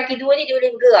benda yang kaki 2 ni dia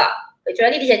boleh bergerak,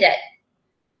 kecuali dia cacat.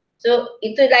 So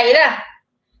itu lain lah.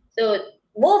 So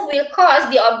move will cause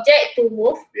the object to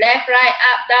move left, right,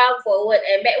 up, down, forward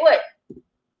and backward.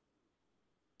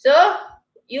 So,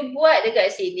 you buat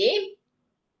dekat sini,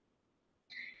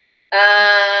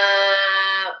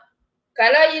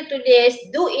 kalau you tulis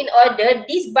do in order,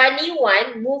 this bunny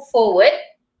 1 move forward,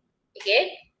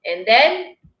 okay, and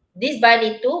then this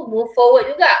bunny 2 move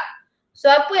forward juga. So,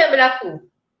 apa yang berlaku?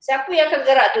 Siapa yang akan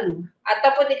gerak dulu?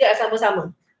 Ataupun dia gerak sama-sama?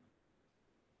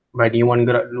 Bunny 1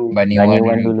 gerak dulu. Bunny 1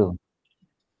 dulu.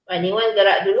 Bunny 1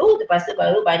 gerak dulu, lepas tu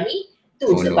baru bunny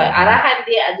tu sebab arahan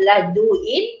dia adalah do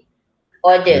in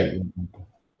order.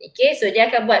 Okay, so dia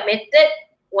akan buat method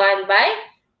one by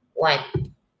one.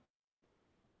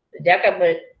 Dia akan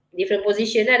different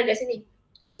position lah dekat sini.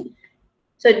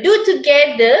 So do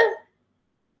together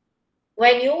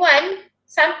when you want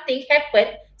something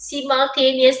happen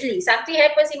simultaneously. Something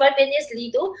happen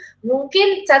simultaneously tu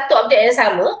mungkin satu objek yang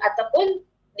sama ataupun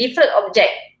different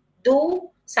object do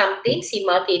something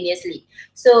simultaneously.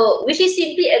 So which is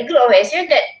simply a group of action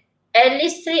that at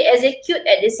least three execute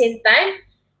at the same time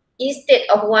instead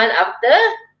of one after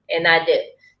another.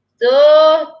 So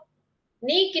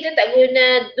ni kita tak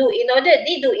guna do in order.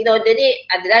 Ni do in order ni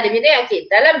adalah dia punya okay.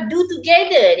 Dalam do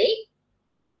together ni,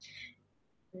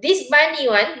 this bunny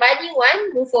one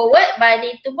move forward,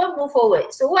 bunny two pun move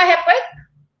forward. So what happened?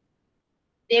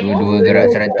 They Dua-dua move,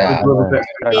 gerak serentak.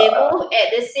 they move at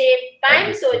the same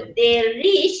time, so they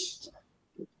reach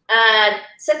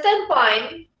certain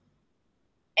point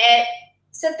at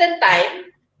certain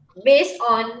time based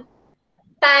on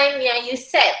time yang you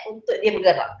set untuk dia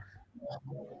bergerak.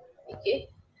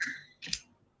 Okay.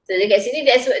 So dekat sini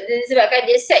disebabkan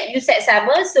dia you set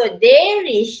sama, so they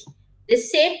reach the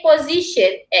same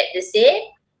position at the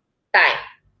same time.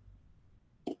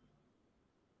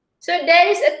 So there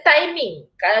is a timing.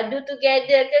 Kalau do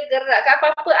together ke gerak ke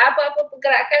apa-apa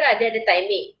pergerakan lah, dia ada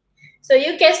timing. So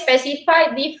you can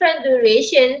specify different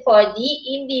duration for the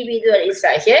individual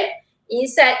instruction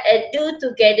inside a do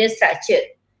together structure.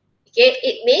 Okay,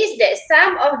 it means that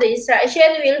some of the instruction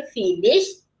will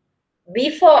finish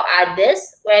before others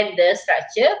when the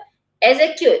structure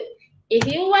execute. If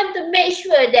you want to make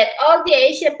sure that all the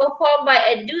action performed by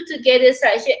a do together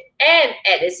structure end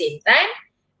at the same time,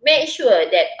 make sure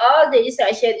that all the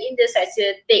instruction in the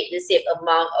structure take the same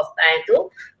amount of time to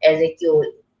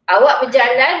execute. Awak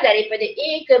berjalan daripada A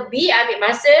ke B ambil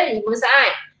masa 5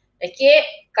 saat. Okay,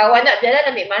 kawan nak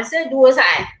berjalan ambil masa 2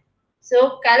 saat.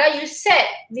 So kalau you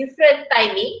set different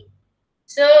timing,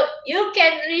 so you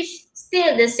can reach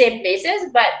still the same places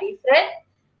but different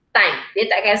time. Dia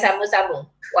takkan sama-sama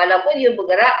walaupun you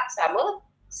bergerak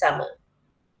sama-sama.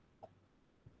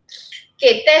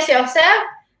 Okay, test yourself.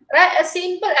 Write a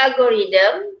simple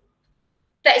algorithm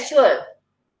textual.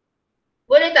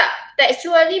 Boleh tak?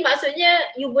 Textual ni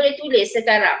maksudnya you boleh tulis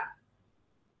sekarang.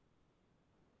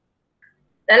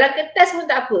 Dalam kertas pun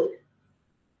tak apa.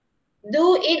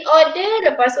 Do in order,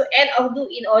 lepas tu end of do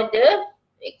in order.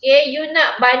 Okay, you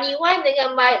nak bunny 1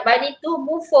 dengan bunny 2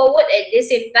 move forward at the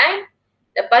same time.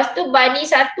 Lepas tu bunny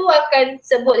 1 akan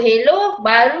sebut hello,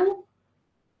 baru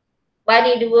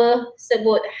bunny 2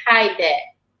 sebut hi there.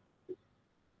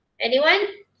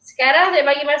 Anyone? Sekarang saya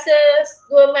bagi masa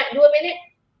 2 minit.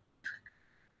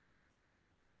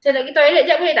 Saya nak pergi toilet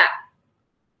sekejap boleh tak?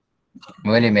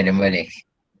 Boleh madam, boleh.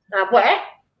 Buat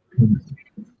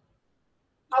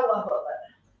Allah.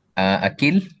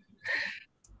 Akil?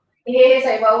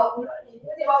 Saya bawa pula ni.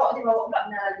 Saya bawa pula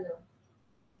benar lagi tu.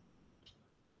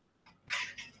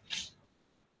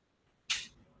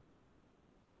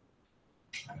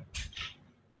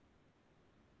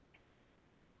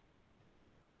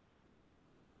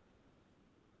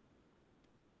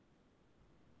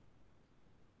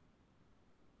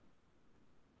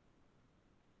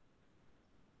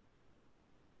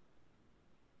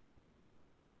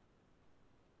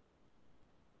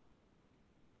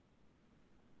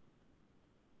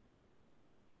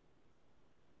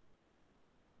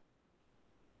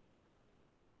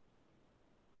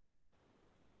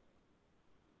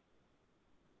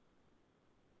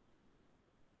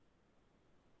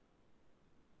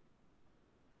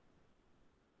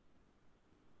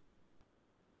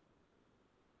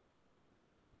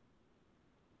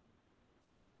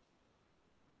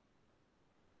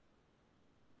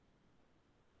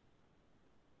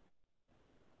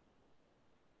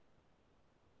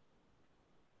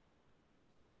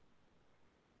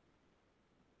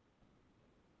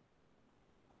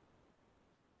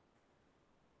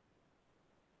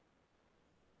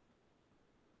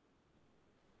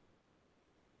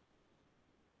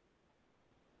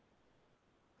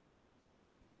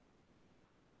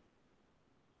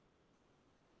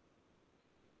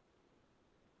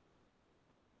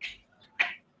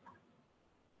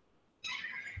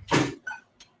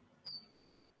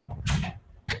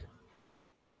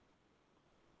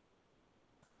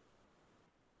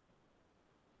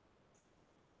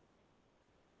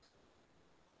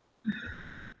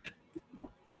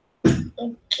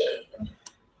 Okay.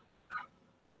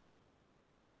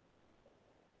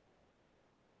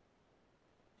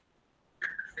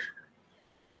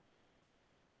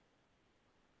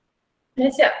 Dah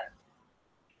siap?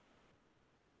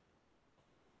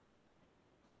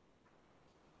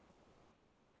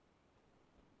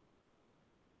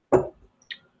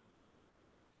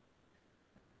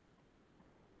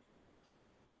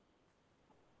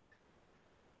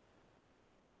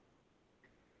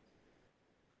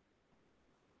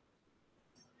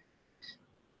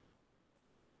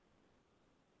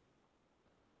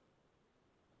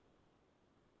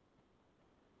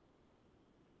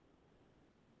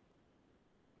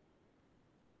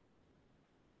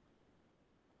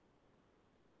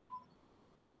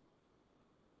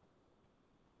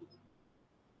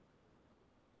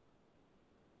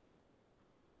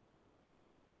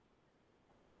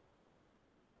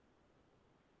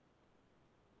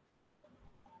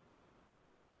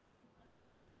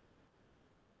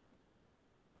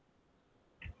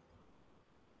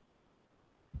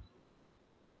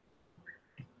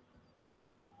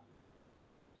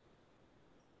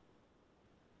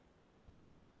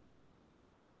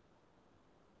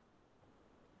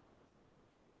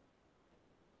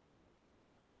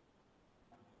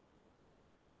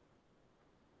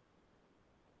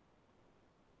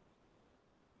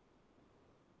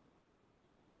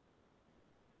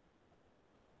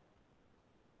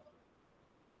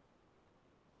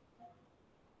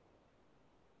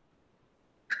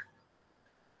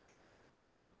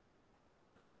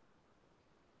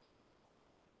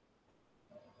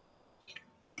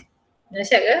 Dah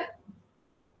siap ke?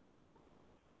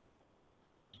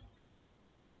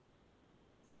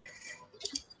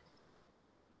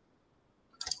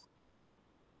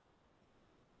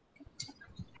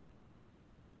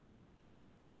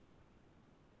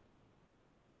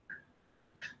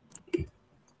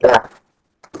 Dah.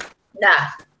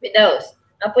 Dah. Firdaus.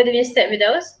 Apa dia punya step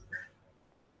Firdaus?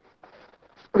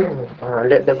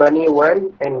 Let the bunny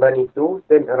 1 and bunny 2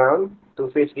 turn around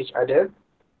to face each other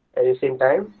at the same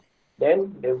time.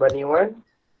 Then the bunny 1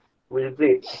 will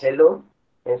greet hello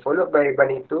and followed by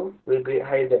bunny 2 will greet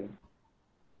hi them.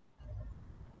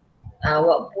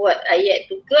 Awak buat ayat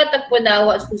tu ke ataupun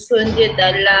awak susun dia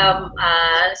dalam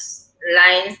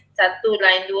line 1,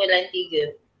 line 2, line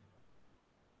 3?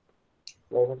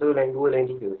 Line 1, line 2, line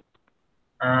 3.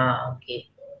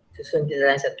 Okey. Susun dia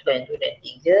dalam 1, line 2, line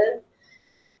 3.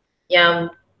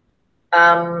 Yang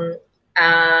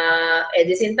at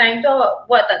the same time tu awak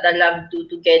buat tak dalam do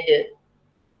together?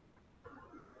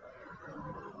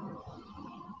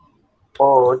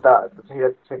 Oh tak,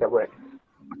 saya tak buat.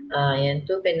 Yang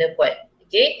tu kena buat.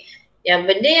 Okay. Yang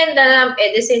benda yang dalam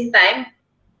at the same time,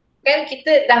 kan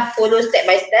kita dah follow step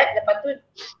by step, lepas tu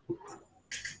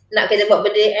nak kena buat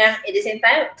benda yang at the same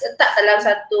time, letak dalam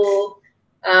satu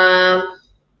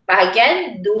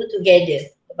bahagian do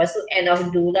together. Lepas tu end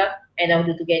of do lah, end of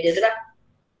do together tu lah.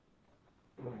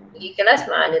 Pergi kelas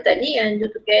mana tadi yang do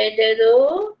together tu?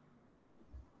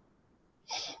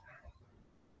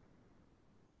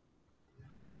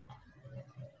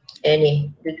 Ni,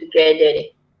 do together ni.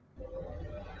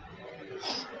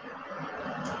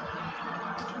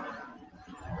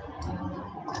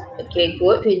 Okay,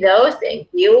 good Firdaus, thank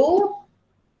you.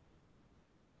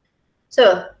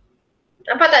 So,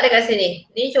 nampak tak dekat sini?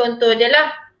 Ni contoh dia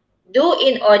lah. Do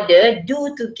in order,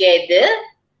 do together.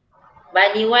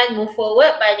 Bunny 1 move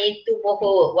forward, bunny 2 move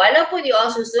forward. Walaupun you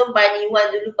all susun bunny 1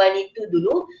 dulu, bunny 2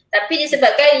 dulu, tapi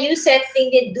disebabkan you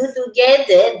setting dia do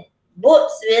together,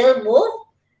 both will move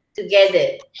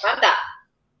together. Faham tak?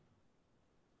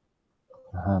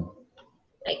 Faham.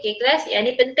 Okay kelas, yang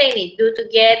ni penting ni. Do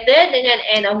together dengan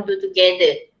end of do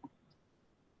together.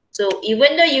 So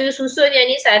even though you susun yang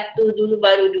ni 1 dulu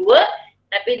baru 2,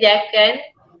 tapi dia akan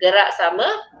gerak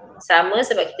sama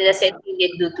sebab kita dah setting dia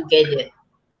do together.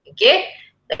 Okay.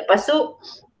 Lepas tu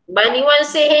bunny 1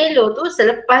 say hello tu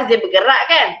selepas dia bergerak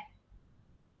kan.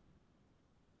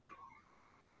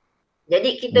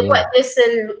 Jadi kita buat dia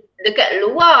dekat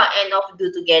luar end of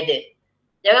do together.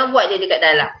 Jangan buat dia dekat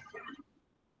dalam.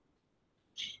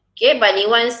 Okay, bunny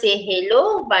 1 say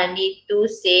hello, bunny 2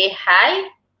 say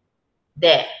hi,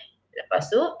 there.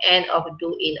 Lepas tu end of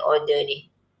do in order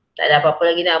ni. Tak ada apa-apa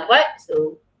lagi nak buat,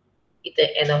 so kita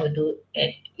end of do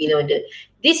in order.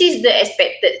 This is the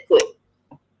expected code.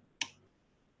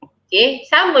 Okay,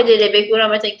 sama je lebih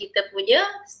kurang macam kita punya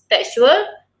textual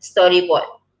storyboard.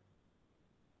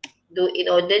 Do in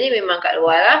order ni memang kat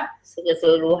luar lah,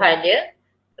 keseluruhan dia.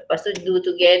 Lepas tu do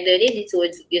together ni dia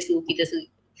suruh kita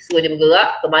dia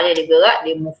bergerak, ke mana dia bergerak,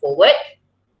 dia move forward.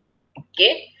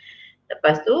 Okay.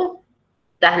 Lepas tu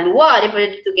dah luar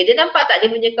daripada do together, nampak tak dia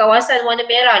punya kawasan warna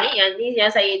merah ni, yang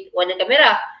saya warnakan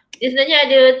merah. Dia sebenarnya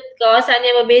ada kawasan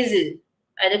yang berbeza.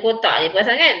 Ada kotak ni,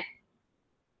 perasan kan?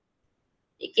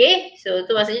 Okay, so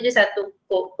tu maksudnya dia satu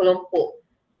kelompok.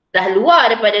 Dah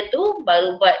luar daripada tu,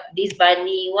 baru buat this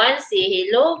bunny 1 say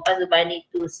hello, lepas tu bunny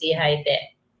 2 say hi there.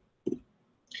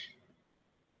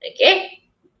 Okay.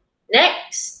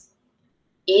 Next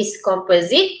is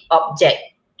composite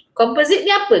object. Composite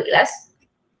ni apa kelas?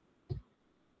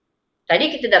 Tadi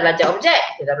kita dah belajar objek,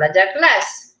 kita dah belajar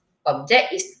kelas.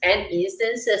 Object is an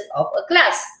instances of a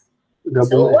class. Gabungan.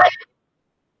 So what?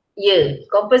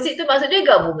 Composite tu maksudnya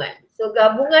gabungan. So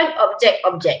gabungan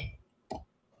objek-objek.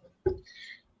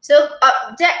 So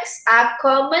objects are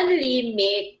commonly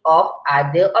made of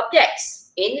other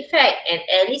objects. In fact, an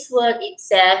Alice world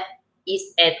itself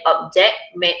is an object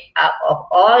made up of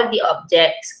all the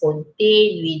objects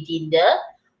contained within the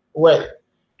world.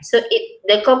 So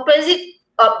the composite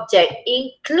object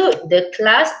include the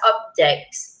class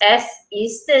objects as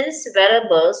instance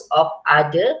variables of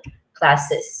other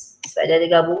classes. Sebab dia ada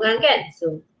gabungan kan?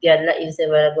 So dia adalah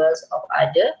instance variables of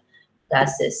other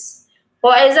classes.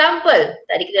 For example,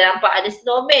 tadi kita nampak ada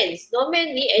snowman.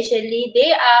 Snowman ni actually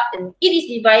it is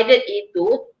divided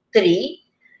into 3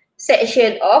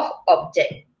 section of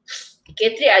object.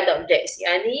 Okay, 3 ada objects.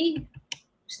 Yang ni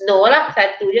snow lah,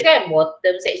 satu je kan,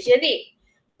 bottom section ni.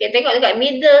 Okay, tengok dekat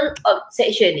middle of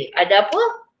section ni. Ada apa?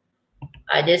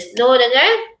 Ada snow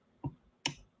dengan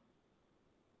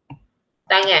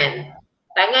tangan.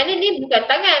 Tangan ni bukan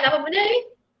tangan, apa benda ni?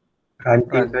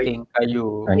 Ranting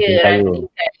kayu. Ranting kayu.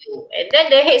 And then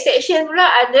the head section pula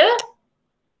ada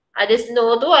Ada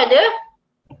snow tu ada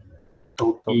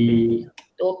Topi.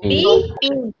 topi,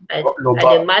 ada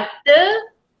Lobak. mata,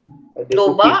 Ada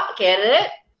lobak, carrot,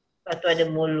 lepas tu ada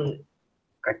mulut.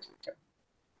 Kacang.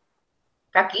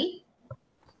 Kaki?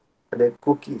 Ada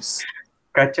cookies.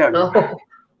 Kacang. Oh,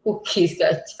 cookies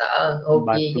kacang.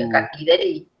 Okey, Batu. yang kaki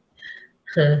tadi.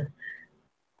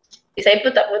 Saya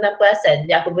pun tak pernah perasan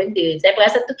dia apa benda. Saya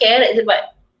perasan tu carrot sebab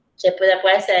saya pernah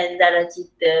perasan dalam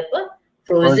cerita apa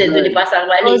Frozen tu dia pasang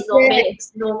balik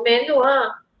snowman tu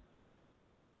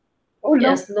Oh,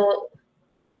 yang snow.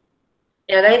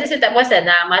 Yang lain tu saya tak perasan.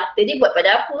 Mata dia buat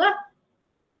pada apa lah.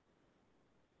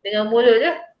 Dengan mulut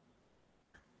dia.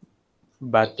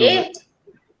 Batu. Okay.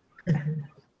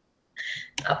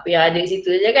 Apa yang ada di situ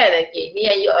je kan. Okay. Ni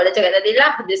yang you all dah cakap tadi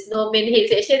lah. The snowman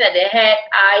head section ada head,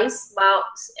 eyes,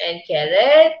 mouth and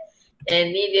carrot.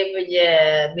 And ni dia punya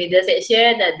middle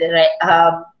section ada right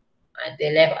arm, ada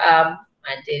left arm,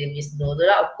 ada dia punya snow tu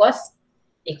lah of course.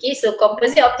 Okay, so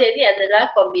composite object ni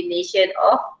adalah combination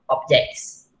of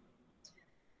objects.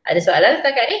 Ada soalan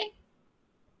setakat ni?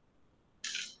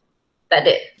 Tak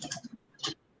ada?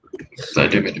 Tak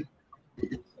ada, madam.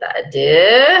 Tak ada.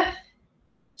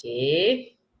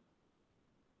 Okay.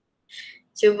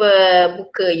 Cuba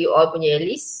buka you all punya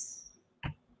list.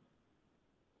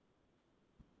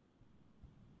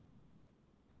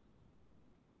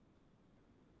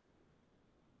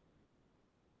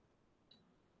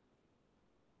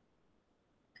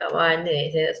 Kat mana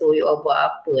saya nak suruh you all buat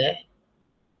apa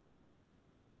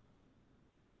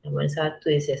Yang mana satu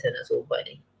yang saya nak suruh buat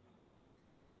ni.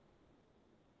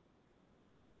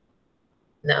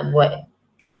 Nak buat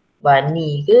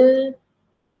bunny ke?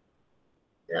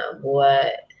 Nak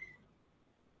buat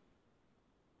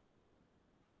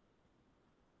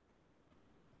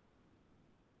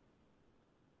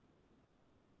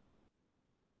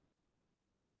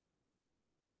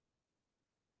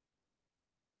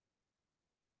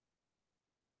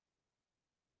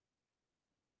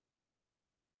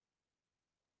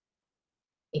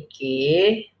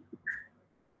okay.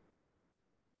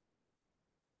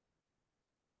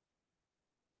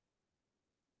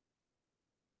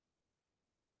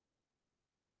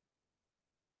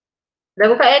 Dah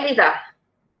buka list dah?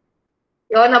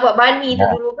 You all nak buat bunny tu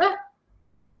dulu ke?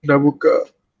 Dah buka.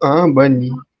 Bunny.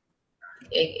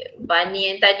 Bunny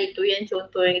yang tadi tu, yang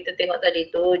contoh yang kita tengok tadi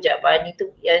tu, sekejap bunny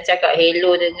tu yang cakap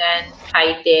hello dengan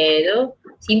hi there tu.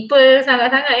 Simple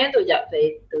sangat-sangat yang tu. Sekejap saya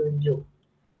tunjuk.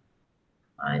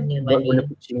 Mana Buat bunny guna tu?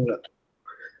 kucing pula.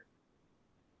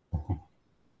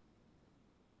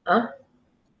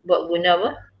 Buat guna apa?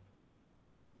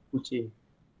 Kucing.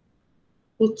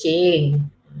 Kucing.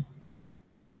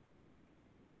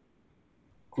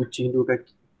 Kucing dua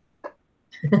kaki.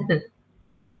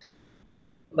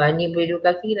 Bunny boleh dua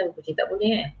kaki tapi kucing tak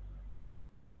boleh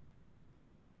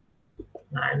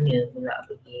Mana pula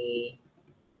pergi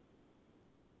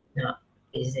nak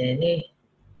present ni.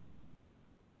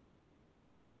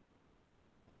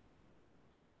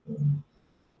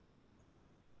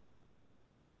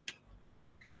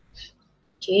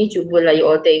 Okay, cubalah you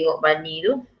all tengok bunny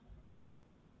tu.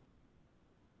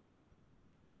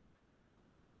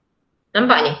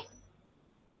 Nampak ni?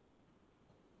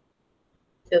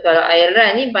 So kalau I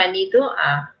run ni bunny tu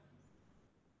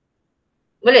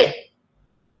boleh?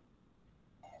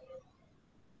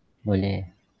 Boleh.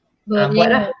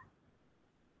 Buatlah.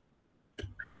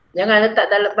 Jangan letak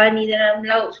dalam bunny dalam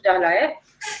laut sudahlah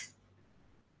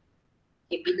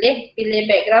Okay, pilih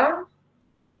background.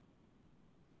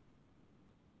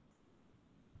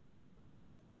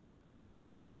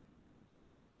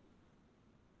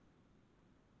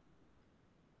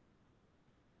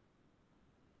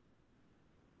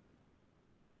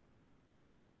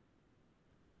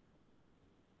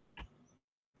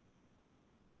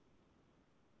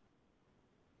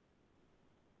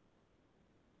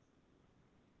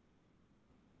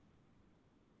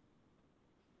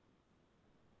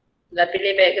 Dah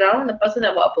pilih background, lepas tu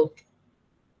nak buat apa?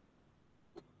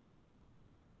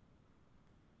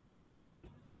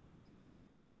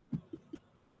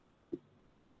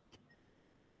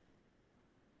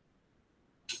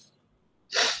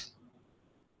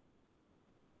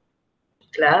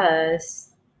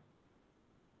 Kelas.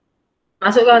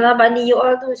 Masukkan dalam bunny you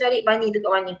all tu, cari bunny tu kat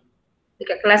mana?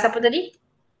 Dekat kelas apa tadi?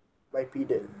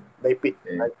 Bipedal.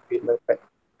 Bipedal.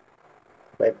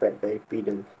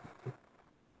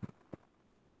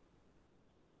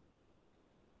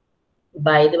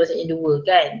 By tu maksudnya dua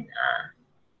kan?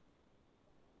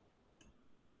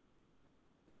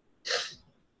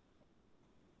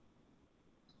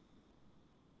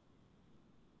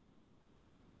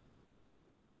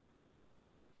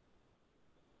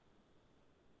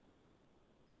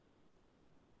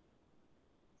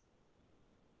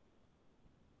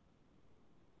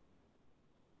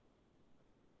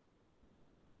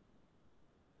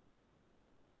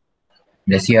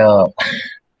 Dah siap.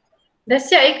 Dah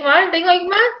siap Iqmal? Tengok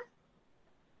Iqmal.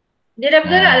 Dia dah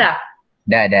bergerak lah.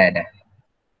 Dah.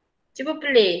 Cuba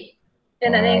play.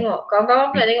 Saya nak tengok. Kawan-kawan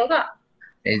pula tengok kak.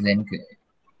 Present ke?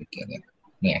 Okay.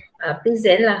 Ni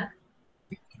Present lah.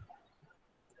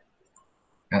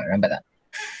 nampak tak?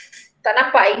 Tak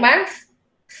nampak Iqmal?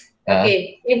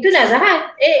 Okay. Itu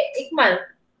Nazahan. Iqmal.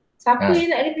 Siapa yang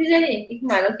nak represent ni?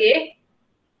 Iqmal, okay.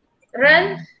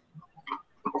 Run.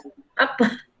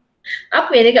 Apa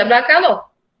yang dekat belakang tu?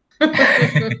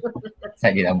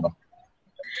 Saja tambah.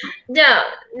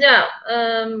 Sekejap.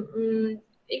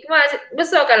 Iqmal,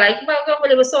 besarkanlah. Iqmal kan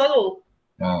boleh besar tu.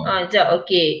 Sekejap,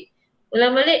 okay.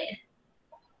 Ulang balik.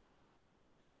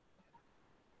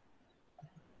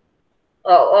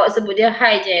 Oh, sebut dia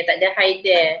hi je. Tak ada hi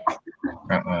there.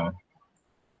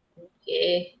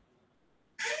 Okay.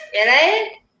 Yang lain?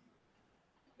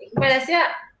 Iqmal dah siap?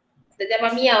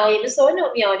 Terjemah miau. Yang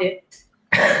bersonok miau dia.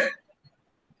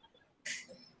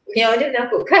 Miau dia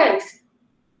menakutkan.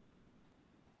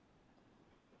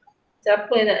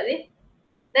 Siapa nak ni?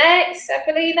 Next. Siapa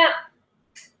lagi nak?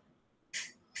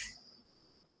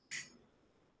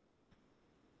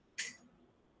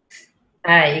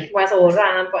 Iqmal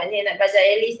seorang nampaknya nak baca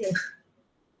Alice ni.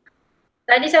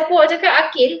 Tadi siapa orang cakap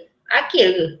Akil? Akil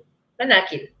ke? Mana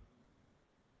Akil?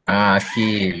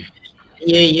 Akil.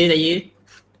 Ya.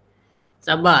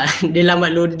 Sabar, dia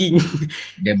lambat loading.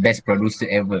 The best producer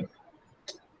ever.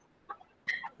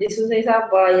 Dia susah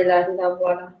sabar je lah.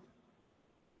 Sabar lah.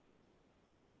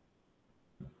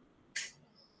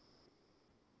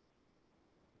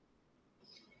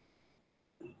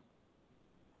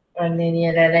 Mana ni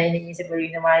yang lain-lain ni sebelum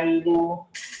minum air dulu.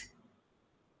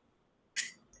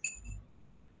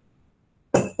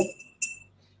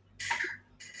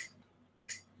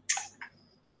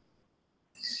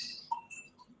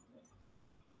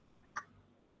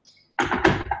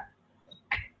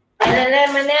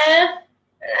 Mana?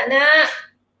 Anak-anak.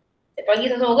 Saya panggil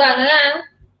seorang-seorang kan.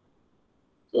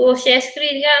 So share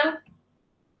screen kan.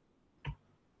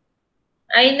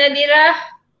 Aina Dirah.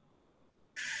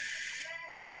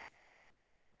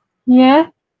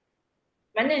 Ya.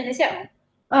 Mana? Dah siap?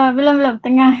 Belum.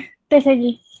 Tengah test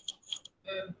lagi.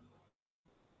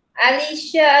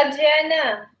 Alicia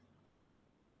Adriana.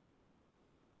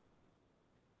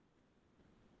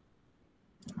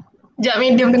 Sekejap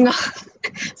medium tengah.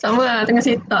 Sama lah, tengah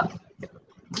set up.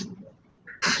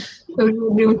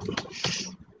 Medium.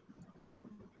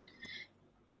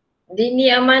 Dini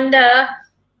Amanda.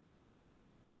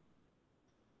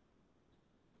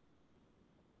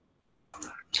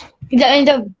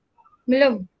 Sekejap.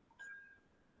 Belum.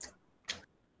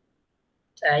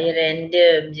 Saya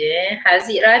random je.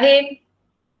 Haziq Rahim.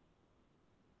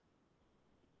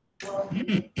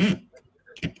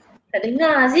 Tak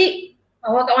dengar Haziq.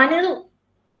 Awak kat mana tu?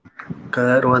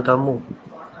 Kat ruang tamu.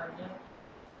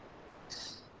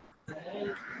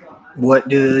 Buat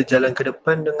dia jalan ke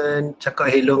depan dengan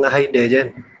cakap hello dengan Haider je kan?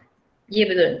 Ya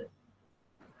betul.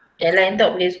 Yang lain tak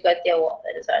boleh suka hati awak. Tak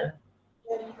ada salah.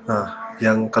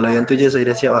 Kalau yang tu je saya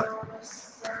dah siap lah.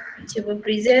 Cuba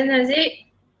present Haziq.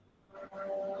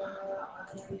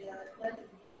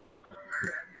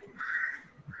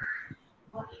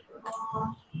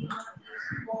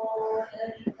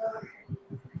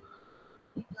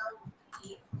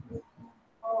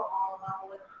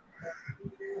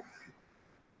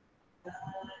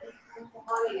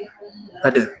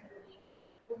 Ada?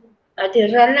 Ada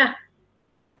run lah.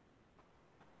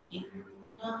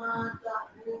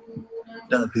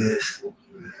 Dah habis.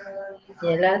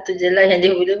 Yalah tu je lah yang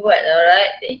dia boleh buat.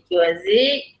 Alright. Thank you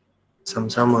Haziq.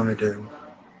 Sama-sama madam.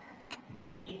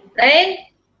 Lain?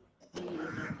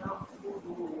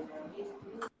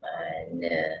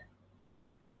 Mana?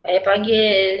 Saya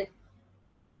panggil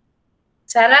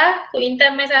Sarah, Kok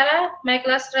Intan my Sarah, my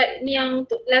class right ni yang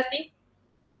untuk kelas ni.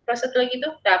 Kelas satu lagi tu,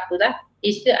 dah apa dah?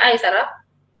 Is ke I Sarah?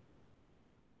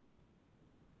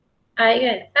 I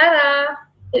kan? Sarah,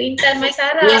 Kok Intan my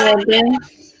Sarah. Ya, ada.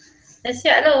 Dah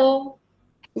siap lo.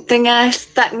 Tengah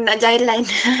start nak jalan.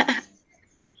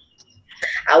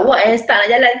 Awak yang start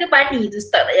nak jalan ke Bani tu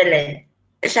start nak jalan?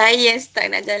 Saya yang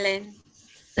start nak jalan.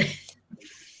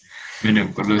 Mana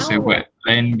kalau saya buat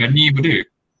line Bani boleh?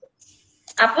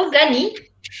 Apa? Gani?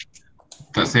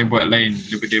 Tak, saya buat line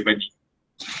daripada Bani.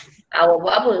 Awak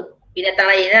buat apa? Binatang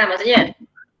lain lah maksudnya?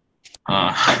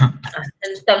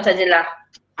 Hentam sajalah.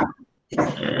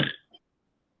 Alright.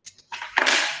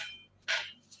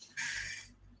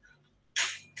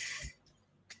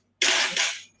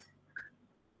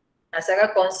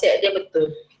 Asalkan konsep dia betul.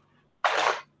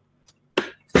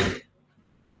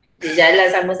 Dia jalan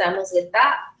sama-sama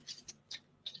serentak.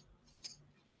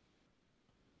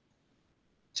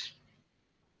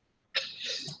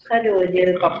 Aduh,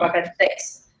 dia paparkan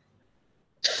teks.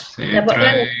 Saya Dapat try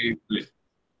belakang? boleh.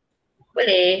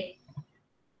 Boleh.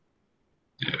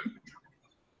 Sekejap.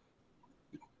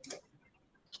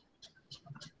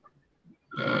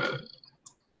 Uh,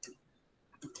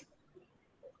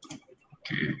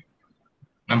 okay.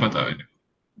 Nampak tak ada?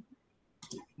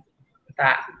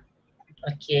 Tak.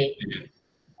 Okay. Ya.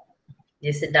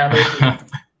 Dia sedang loading.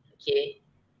 Okay.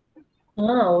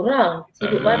 Orang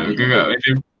sibuk babi Gerak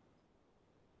tu. macam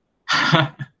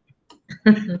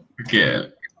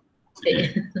okay. Okay.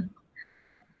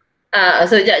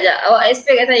 So sekejap. Awak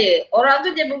explain kat saya. Orang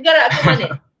tu dia bergerak ke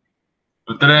mana?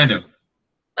 Betul lah Adam?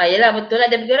 Yelah betul lah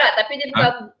dia bergerak tapi dia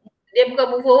bukan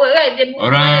move forward kan? Dia move ke mana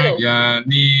Orang tu? yang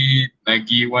ni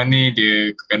lagi one ni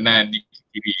dia ke kanan, ni ke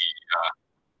kiri.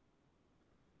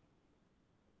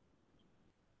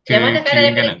 Yang mana kanan Kiri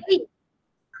yang paling kiri?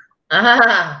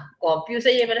 Confuse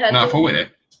saya pada satu. Nak forward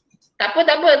Tak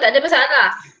apa, tak ada masalah.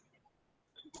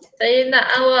 Saya nak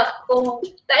awak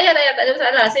tak payah, tak ada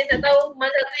masalah. Saya nak tahu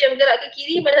mana satu yang bergerak ke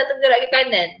kiri, mana satu bergerak ke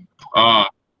kanan.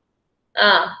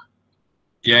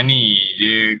 Yang ni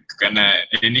dia ke kanan,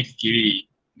 ni ke kiri,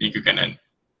 ni ke kanan.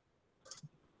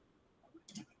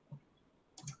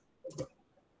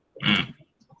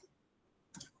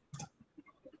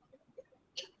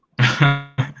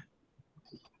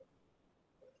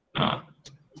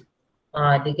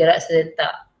 Dia gerak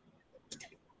serentak.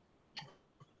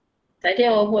 Tadi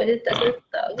awak buat dia tak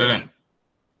serentak ke? Betul kan?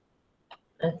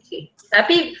 Okay.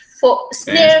 Tapi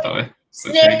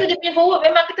snare tu dia punya forward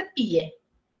memang ke tepi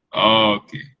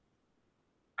Okay.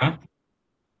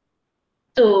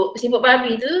 Tu sibuk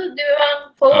babi tu dia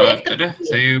memang forward ke Tak tepi.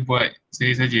 ada,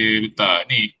 saya saja letak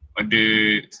ni,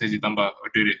 order saja tambah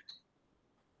order dia.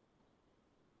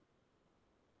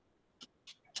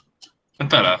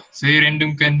 Entahlah, saya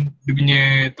randomkan dia punya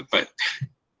tempat.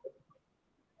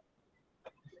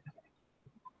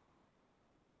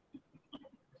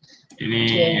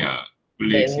 Ini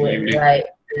boleh sini boleh. Right,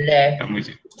 left. Sama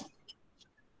je.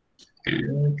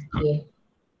 Okay.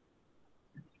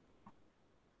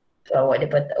 So, awak dia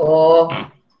patut.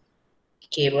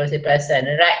 Okay, baru saya perasan.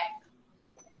 Right.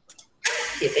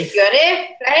 Okay, thank you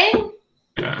Arif. Lain?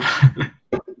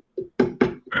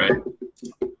 Alright.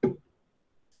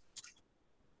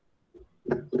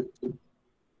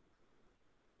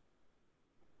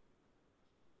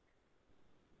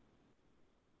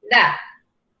 Dah.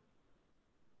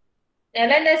 Yang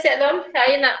lain dah siap belum?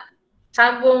 Saya nak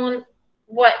sambung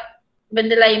buat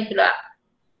benda lain pula.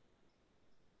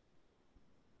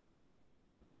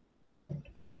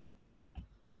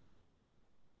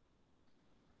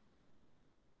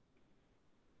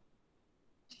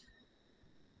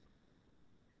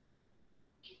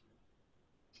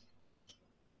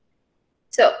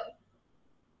 So,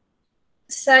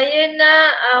 saya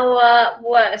nak awak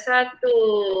buat satu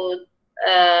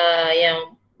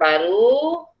yang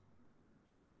baru.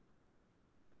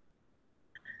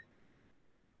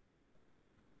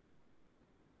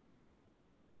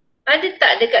 Ada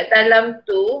tak dekat dalam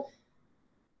tu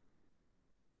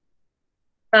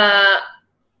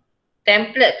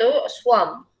template tu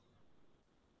swarm?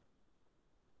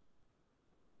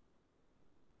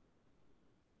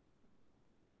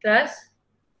 Kelas?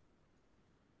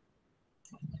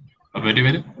 Apa dia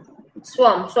madam?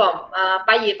 Swarm,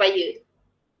 paya.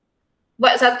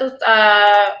 Buat satu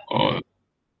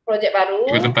projek baru.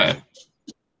 Tukar tempat?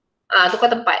 Tukar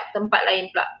tempat lain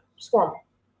pula. Swarm.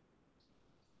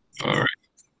 Alright.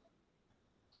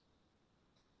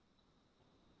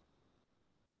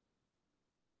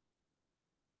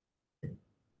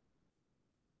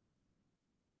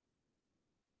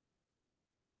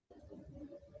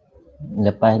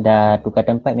 Lepas dah tukar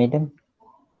tempat, madam.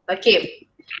 Okay.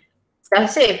 Dah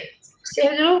save.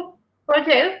 Save dulu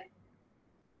projek tu.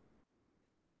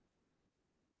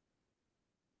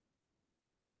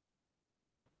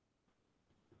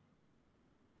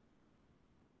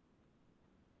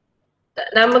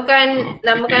 Namakan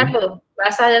apa?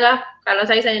 Rasa adalah kalau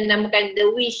saya namakan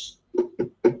The Wish.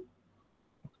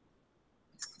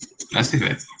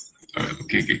 Save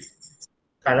Okay.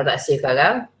 Kalau tak save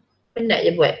sekarang, penat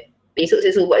je buat. Besok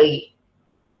saya suruh buat lagi.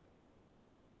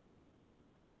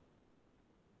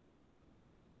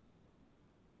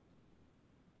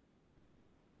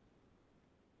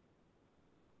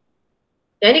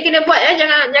 Yang ni kena buat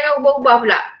jangan ubah-ubah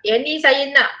pula. Yang ni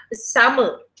saya nak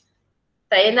sama.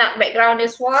 Saya nak background dia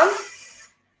swarm.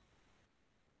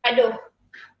 Aduh.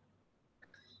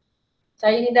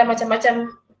 Saya ni dah macam-macam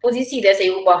posisi dah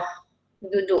saya ubah.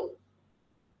 Duduk.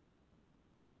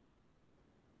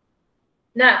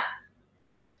 Nak?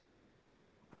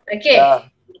 Okay.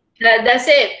 Dah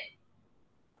save.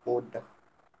 Dah.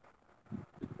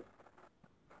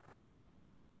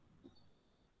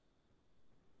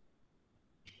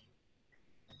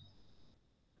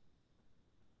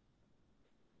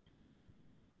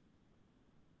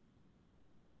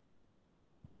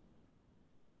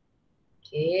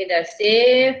 Okay, dah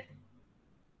save.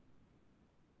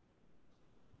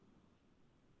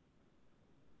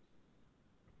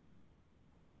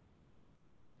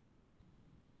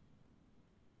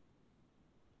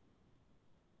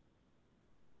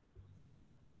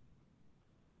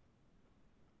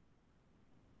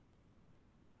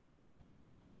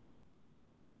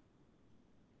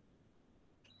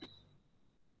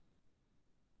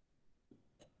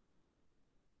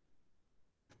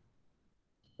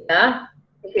 Ya.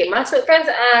 Okay, masukkan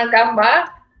gambar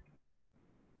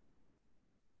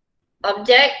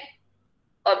objek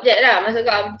lah,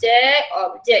 masukkan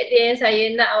objek dia yang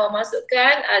saya nak awak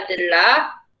masukkan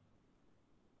adalah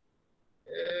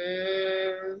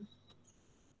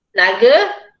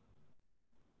naga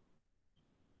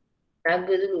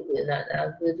dulu ke,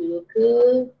 naga dulu ke,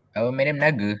 Madam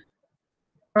naga.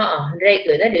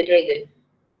 dragon, ada dragon.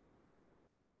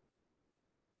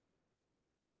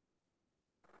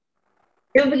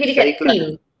 Cuba pergi dekat Saya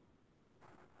kelas.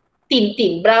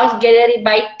 team, browse gallery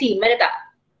by team, ada tak?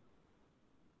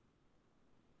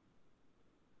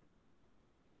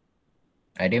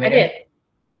 Ada madam. Ada?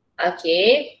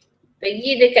 Okay.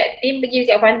 Pergi dekat team, pergi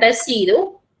dekat fantasi tu.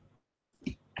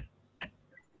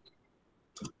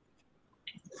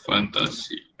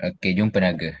 Fantasi. Okay, jumpa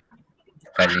naga.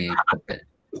 Kali purple.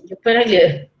 Jumpa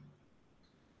naga.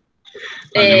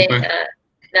 Jumpa.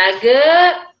 Naga,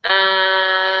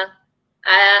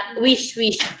 wish.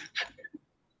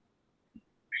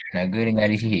 Naga dengan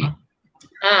ahli sihir.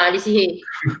 Ahli sihir.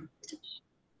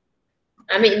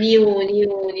 Ambil new.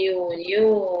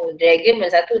 Dragon mana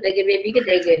satu? Dragon baby ke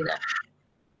dragon lah?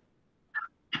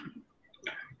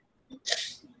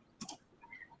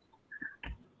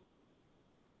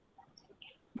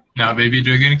 Nak baby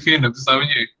dragon ke nak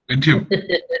besarnya? Medium.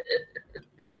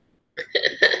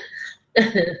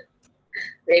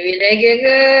 Baby dragon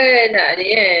ke? Nak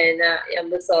ni nak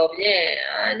yang besar punya.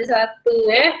 Ada satu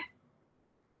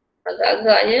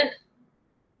agak-agaknya.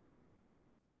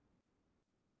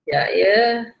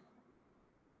 Ya.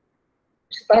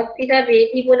 Sepati dah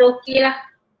baby pun okey lah.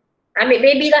 Ambil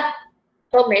baby lah.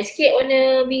 Comel sikit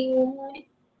warna biru ni.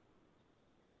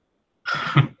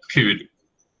 Okay, madam.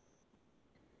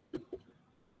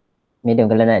 Madam,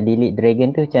 kalau nak delete dragon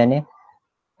tu macam mana?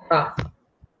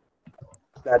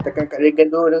 Dah tekan kat dragon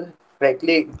tu, right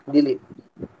click, delete.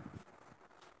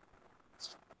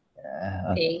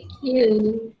 Thank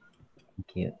you.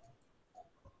 Okay.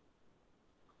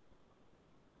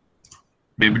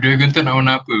 Baby dragon tu nak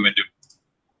warna apa, madam?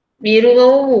 Biru dengan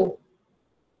ungu.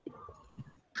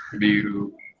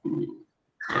 Biru.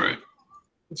 Alright.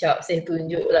 Sekejap, saya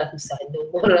tunjuk lah susah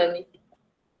nombor lah ni.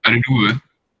 Ada dua.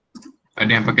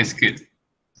 Ada yang pakai skirt.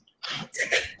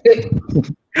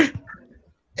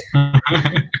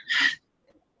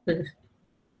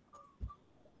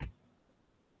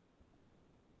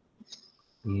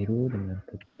 Biru dengan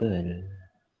purple.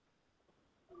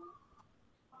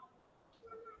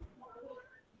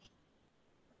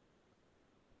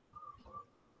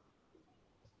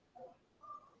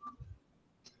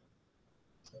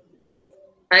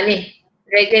 Ni,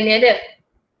 dragon ni ada.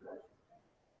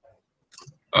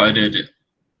 Oh, ada.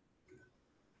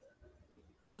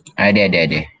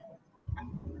 Ada.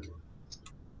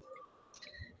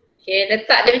 Okay,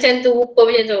 letak dia macam tu, rupa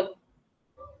macam tu.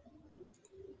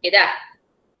 Okay dah.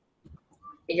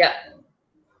 Sekejap.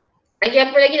 Lagi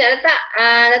apa lagi nak letak?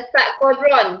 Letak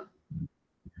quadron.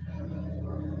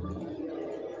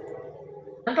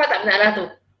 Nampak tak benar tu?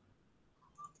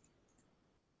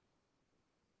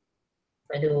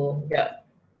 Aduh, sekejap.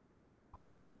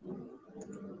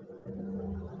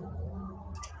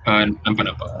 Nampak.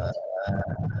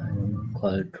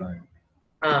 Cauldron.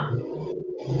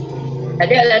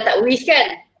 Tadi awak letak wish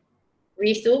kan?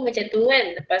 Wish tu macam tu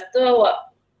kan? Lepas tu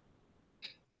awak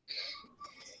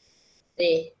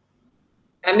ni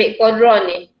ambil quadron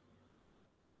ni.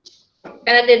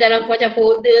 Kan ada dalam macam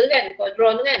folder kan?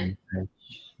 Quadron tu kan?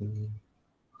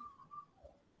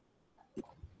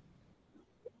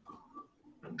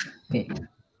 Okay.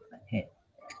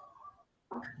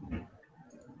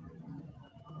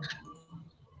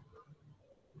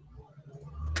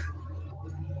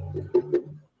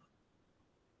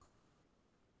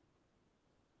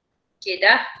 Okay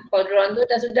dah, quadron tu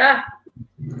dah sudah.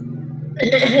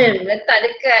 Letak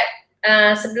dekat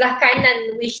sebelah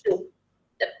kanan wish tu.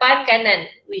 Depan kanan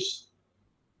wish.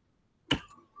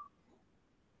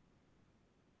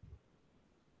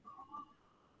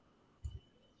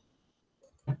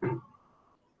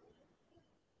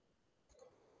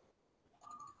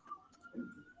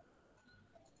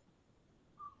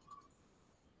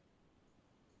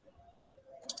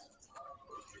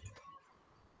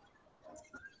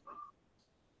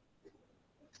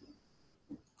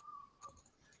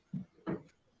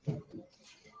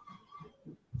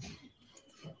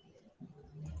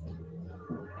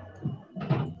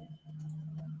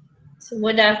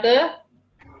 Semua dah ke?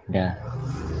 Dah.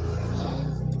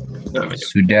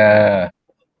 Sudah.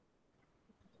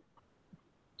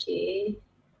 Okay.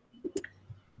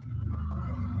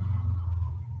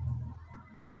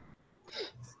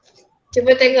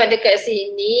 Cuba tengok dekat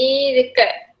sini,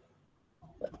 dekat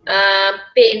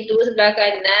pen tu sebelah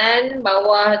kanan,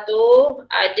 bawah tu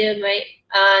ada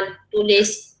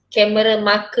tulis kamera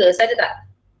markers, ada tak?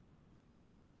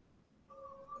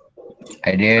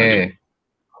 Ada.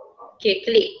 Okay,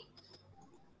 klik.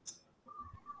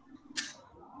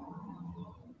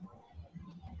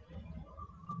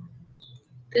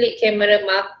 Klik kamera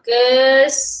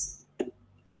markers.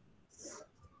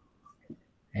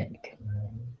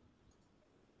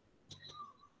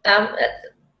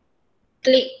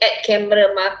 Klik add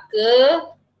camera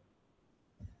marker.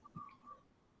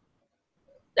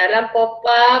 Dalam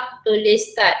pop-up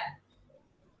tulis start.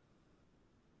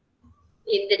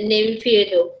 In the name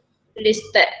field tu, tulis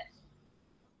start.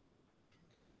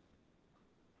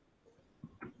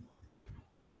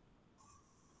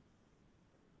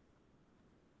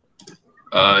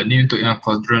 Ni untuk yang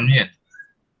quadrant ni kan?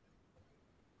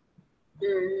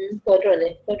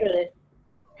 Quadrant.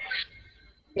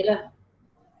 Okay lah.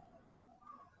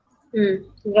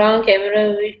 Ground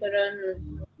camera with quadrant.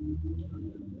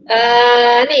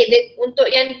 Ni untuk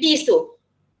yang disk tu.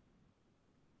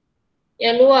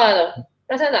 Yang luar tu.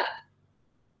 Perasan tak?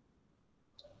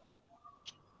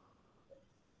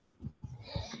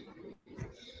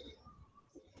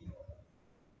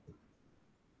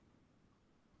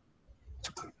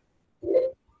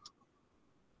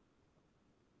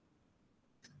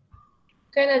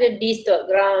 Kan ada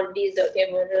disk.ground,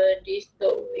 disk.camera,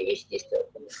 disk.wish,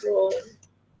 disk.control.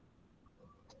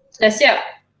 Dah siap?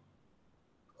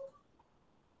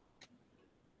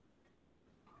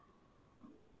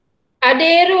 Ada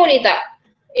arrow ni tak?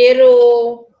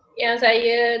 Arrow yang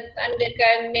saya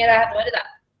tandakan merah tu ada tak?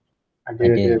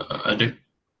 Ada.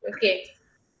 Okey.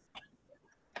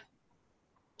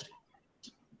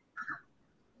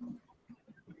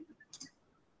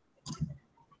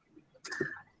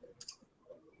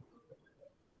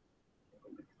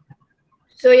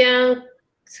 So yang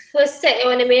first set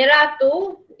yang warna merah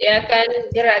tu, dia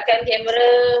akan gerakkan kamera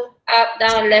up,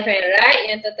 down, left and right.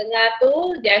 Yang tertengah tu,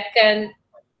 dia akan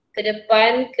ke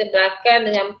depan, ke belakang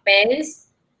dengan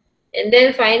pans. And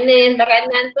then final yang sebelah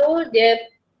kanan tu, dia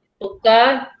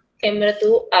tukar kamera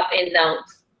tu up and down.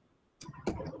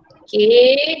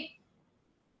 Okay.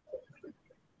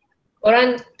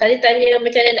 Orang tadi tanya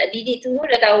macam mana nak delete tu,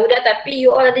 dah tahu dah. Tapi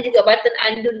you all ada juga button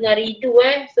undo dengan redo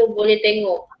so boleh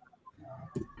tengok.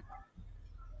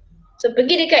 So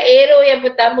pergi dekat arrow yang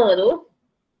pertama tu.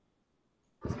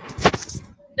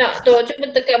 Cuba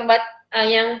tekan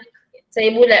yang saya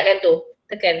bulatkan tu.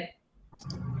 Tekan.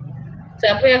 So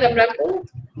apa yang akan berlaku?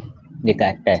 Dia ke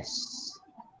atas.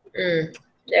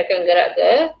 Dia akan gerak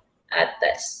ke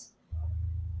atas.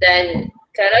 Dan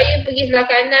kalau you pergi sebelah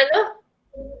kanan tu,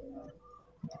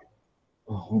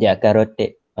 dia akan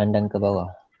rotate pandang ke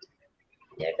bawah.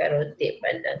 Dia akan rotate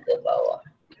pandang ke bawah.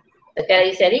 Tekan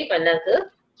lagi sekali, pandang ke.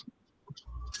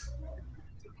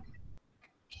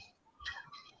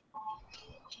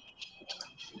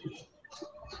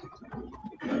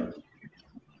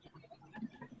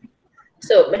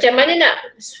 So, macam mana nak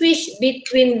switch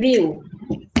between view?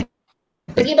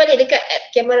 Pergi balik dekat app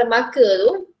camera marker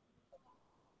tu.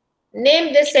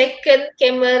 Name the second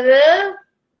camera,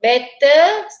 better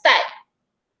start.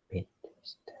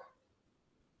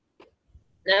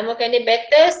 Namakan dia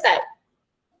better start.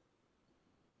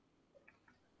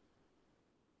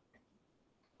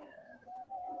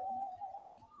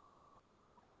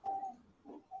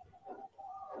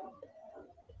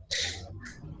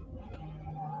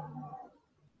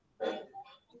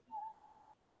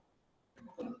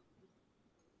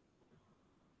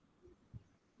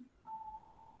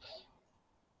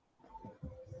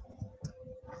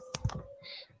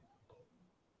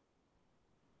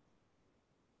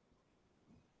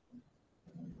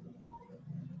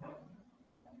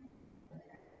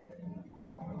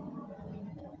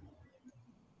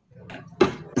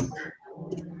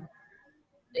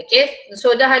 Okay,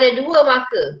 so dah ada dua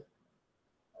marker.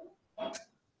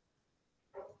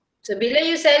 So bila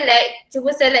you select,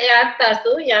 cuba select yang atas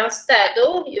tu, yang start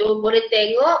tu, you boleh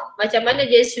tengok macam mana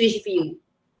dia switch view.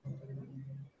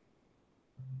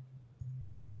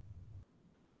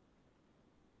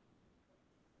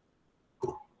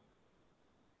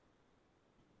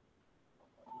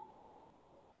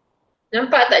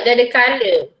 Nampak tak dia ada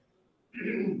colour?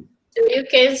 So you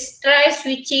can try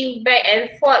switching back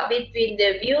and forth between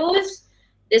the views.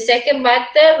 The second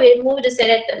button will move the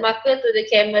selected marker to the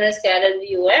camera's current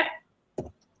view.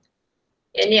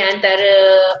 Yang ni antara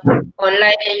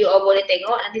online yang you all boleh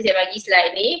tengok. Nanti saya bagi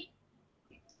slide ni.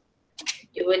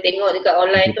 You boleh tengok dekat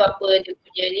online tu apa dia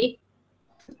punya ni.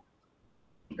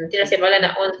 Nanti lah saya malas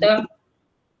nak on tu.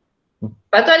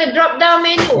 Lepas tu ada drop down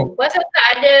menu. Pasal tak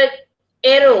ada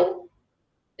arrow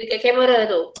dekat kamera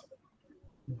tu.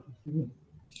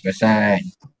 Selesai.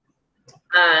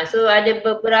 So ada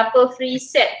beberapa free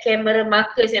set camera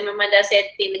markers yang memang dah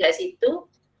setting dekat situ.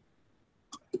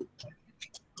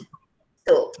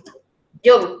 So,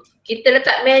 jom kita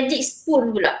letak magic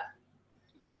spoon pula.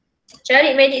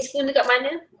 Cari magic spoon dekat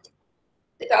mana?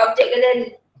 Dekat objek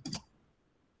galeri.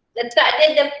 Letak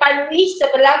dia depan wish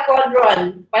sebelah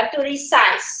quadrant. Lepas tu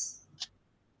resize.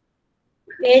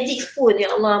 Magic spoon,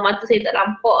 ya Allah, mata saya tak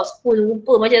nampak spoon,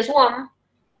 rupa macam suam.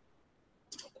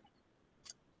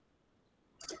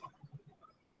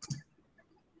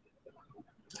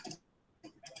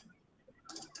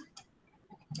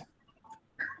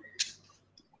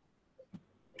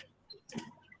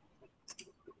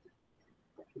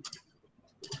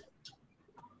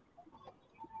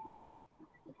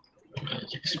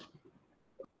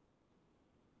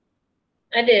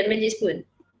 Ada magic spoon.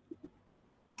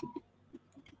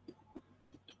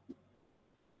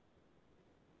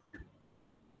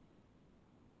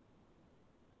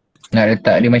 Nak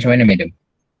letak dia macam mana, madam?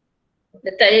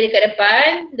 Letak dia dekat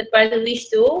depan tu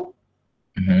wish tu.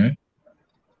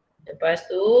 Lepas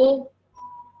tu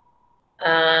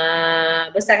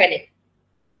besarkan dia.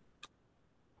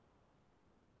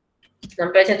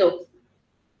 Sampai macam tu.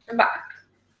 Nampak?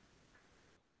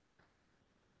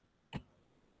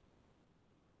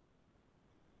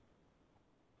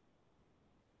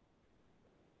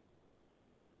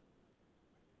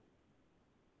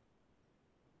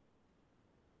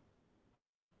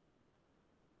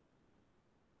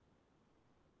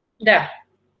 Dah.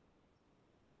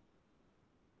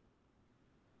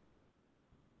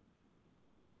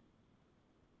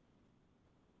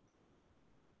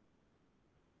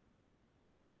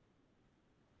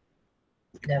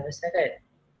 Dah besar kan?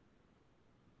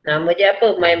 Nama dia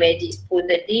apa? My Magic Spoon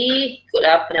tadi.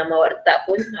 Ikutlah apa nama awak letak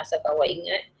pun, asalkan awak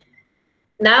ingat.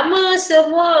 Nama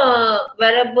semua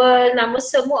variable, nama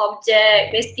semua objek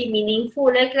mesti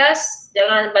meaningful kelas.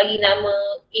 Jangan bagi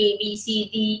nama A, B, C,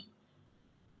 D.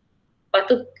 Lepas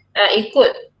tu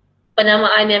ikut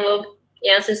penamaan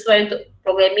yang sesuai untuk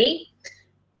programming.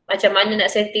 Macam mana nak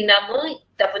setting nama,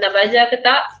 kita pernah belajar ke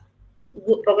tak?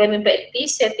 Good programming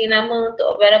practice, setting nama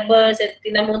untuk variable,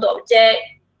 setting nama untuk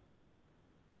objek.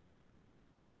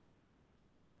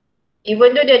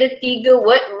 Even though dia ada 3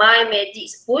 word, my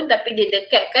magic spoon, tapi dia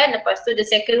dekatkan. Lepas tu the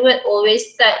second word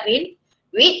always start with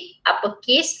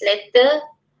uppercase letter.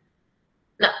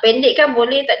 Nak pendekkan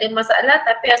boleh, tak ada masalah,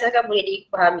 tapi asalkan boleh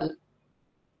dipahami.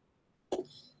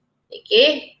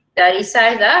 Okay, dah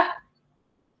resize dah.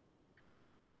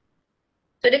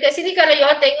 So dekat sini kalau you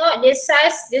all tengok, dia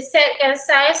setkan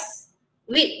size,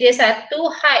 width dia 1,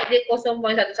 height dia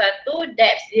 0.11,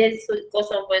 depth dia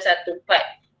 0.14.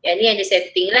 Yang ni yang dia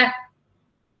setting lah.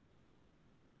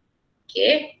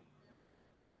 Okay.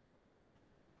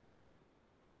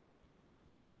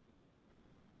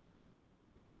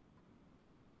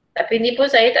 Tapi ni pun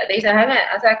saya tak kisah sangat,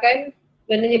 asalkan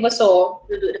benda ni besar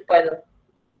duduk depan tu.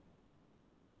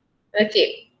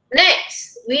 Okay,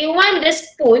 next we want the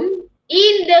spoon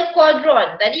in the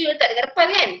quadrant. Tadi you letak dekat depan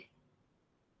kan?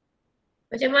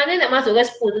 Macam mana nak masukkan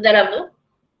spoon tu dalam tu?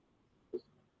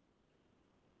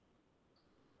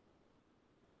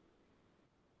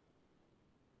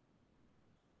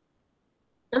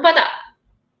 Nampak tak?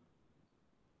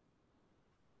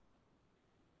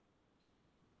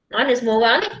 Mana semua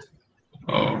orang ni?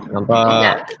 Oh, Nampak.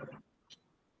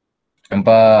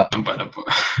 Nampak. nampak.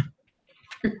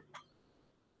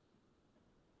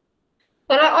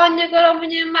 Kalau on je kalau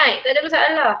punya mic, tak ada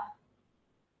masalah.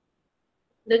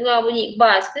 Dengar bunyi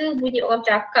bass ke, bunyi orang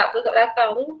cakap ke kat belakang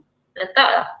tu, tak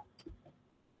lah.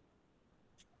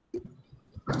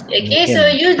 Okay, so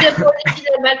use the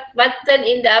position button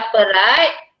in the upper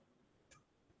right.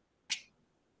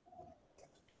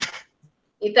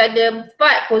 Kita ada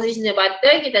 4 positional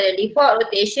button. Kita ada default,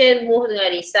 rotation, move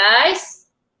dengan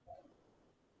resize.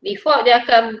 Default dia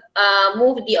akan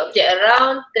move the object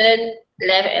around, turn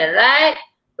left and right.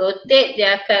 Rotate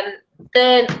dia akan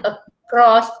turn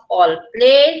across all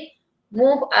plane.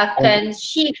 Move akan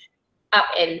shift up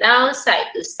and down, side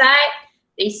to side.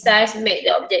 Resize make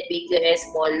the object bigger and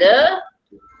smaller.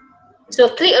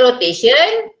 So click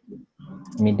rotation.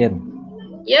 Medium.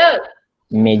 Ya.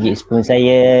 Magic spoon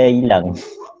saya hilang.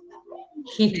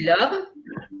 Hilang?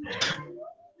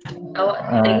 Awak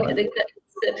tengok dekat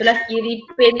sebelah kiri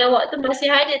pen awak tu masih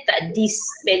ada tak disk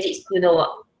magic spoon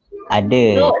awak? Ada,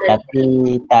 Tengok dah. tapi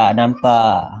tak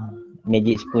nampak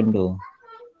magic spoon tu.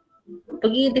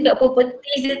 Pergi dekat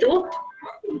properties dia tu.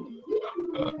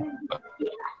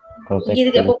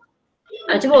 Pergi dekat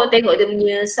Property. cuba awak tengok dia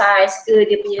punya size ke,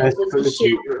 dia punya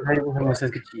position. Saya pun sama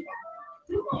size kecil.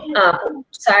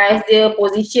 Size dia,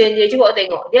 position dia, cuba awak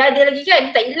tengok. Dia ada lagi kan,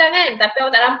 dia tak hilang kan, tapi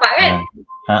awak tak nampak kan.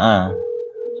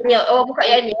 Ni awak buka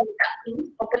yang ni,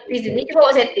 properties ni, cuba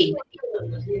awak setting.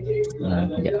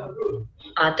 Sekejap.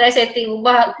 Try setting,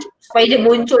 ubah supaya dia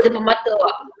muncul depan mata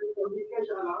awak.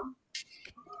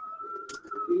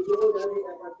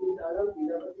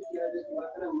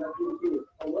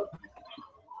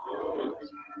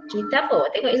 Cerita apa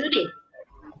awak tengok Izzuddin?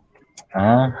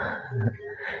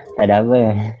 Tak ada apa.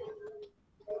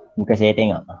 Bukan saya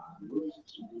tengok.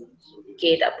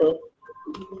 Okay, tak apa.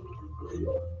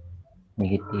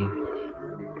 Negatif.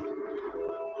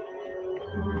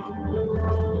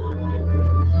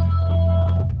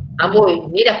 Amboi,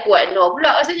 ni dah kuat no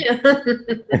pula rasanya.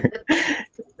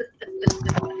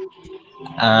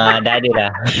 Dah ada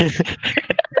dah.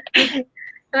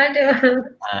 Aduh.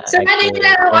 So mana Okay, je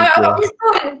lah awak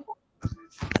spoon?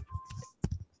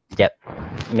 Sekejap.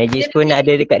 Magic spoon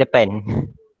ada dekat depan.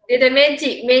 Dia dah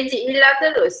magic hilang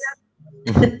terus.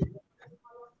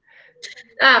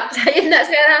 Saya nak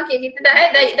sekarang, okay, kita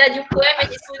dah jumpa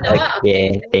magic spoon awak.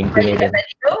 Okay, thank you madam.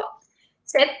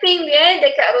 Setting dia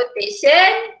dekat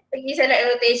rotation, pergi select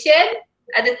rotation,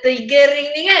 ada 3 ring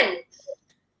ni kan.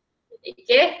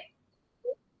 Okay.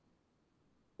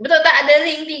 Betul tak ada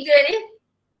ring 3 ni?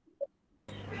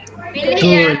 Pilih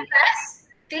yang atas,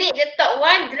 klik the top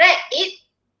one, drag it.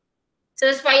 So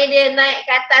supaya dia naik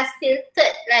ke atas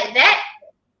tilted like that.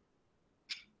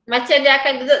 Macam dia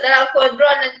akan duduk dalam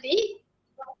quadrant nanti.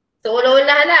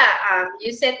 Seolah-olah lah.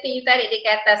 You setting, you tarik dia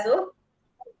ke atas tu.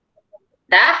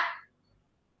 Dah?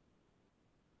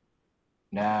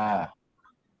 Dah.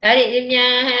 Tarik dia punya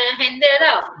handle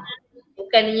tau.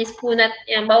 Bukan dia punya spoon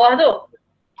yang bawah tu.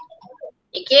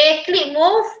 Okay, klik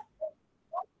move.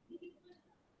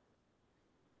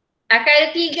 Akan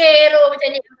ada 3 arrow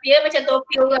macam ni, macam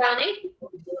topi orang ni.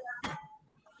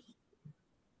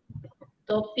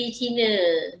 Topi Cina.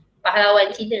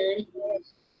 Pahlawan Cina ni.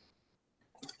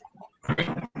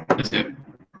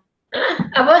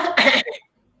 Apa?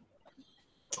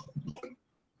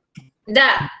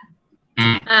 Dah.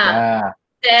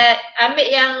 Ambil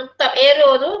yang top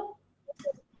arrow tu.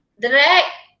 Drag.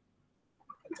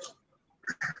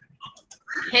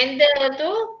 Handle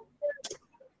tu.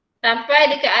 Sampai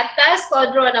dekat atas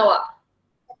quadrant awak.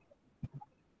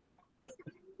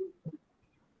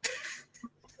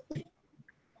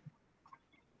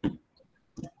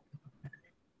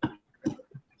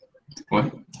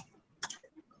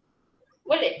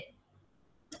 Boleh?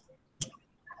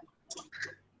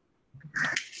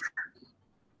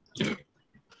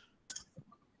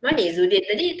 Mana Izzuddin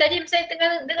tadi? Tadi saya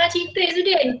tengah dengar cerita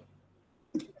Izzuddin.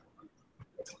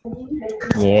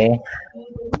 Yeah.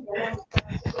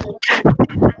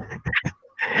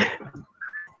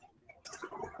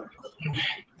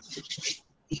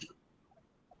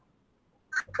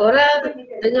 Korang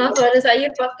dengar suara saya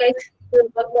pakai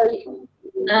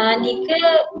ni ke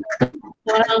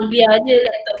korang biar je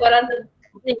laptop korang tu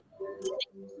ni.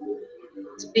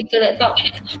 Speaker laptop.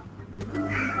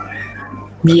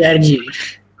 Biar je.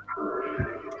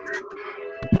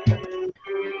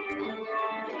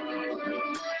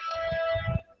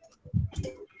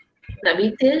 Nak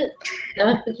berita,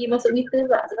 nak pergi masuk berita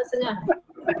tak setengah-setengah.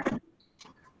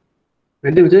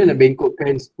 Madam macam mana nak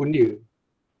bengkokkan spoon dia?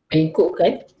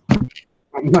 Bengkokkan?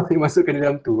 Masukkan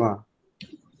dalam tu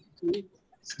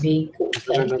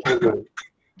Bengkokkan?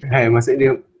 Hai, maksud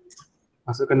dia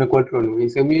masukkan dalam quadron tu.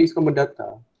 Saya suka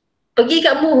mendata. Pergi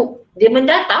kat move, dia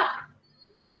mendata?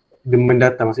 Dia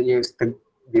mendata maksudnya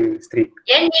dia straight.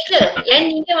 Yang ni ke? Yang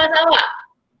ni ke masa awak?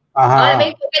 Awak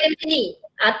bengkokkan dia macam ni?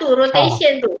 Tu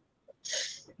rotation tu.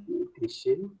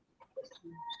 Rotation.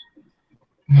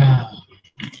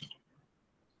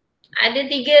 Ada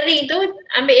 3 ring tu,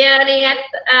 ambil yang ring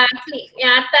klik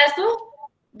yang atas tu,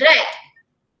 drag.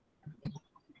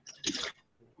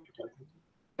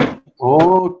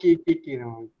 Oh, okey.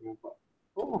 Nampak.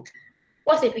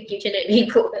 Wah, saya fikir macam nak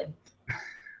bengkok kan.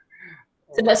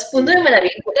 Sebab spoon tu memang nak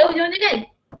bengkok dah ujung dia kan.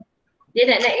 Dia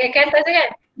nak naikkan ke atas kan.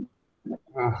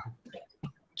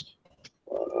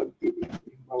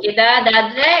 Okay, dah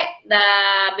drag,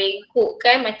 dah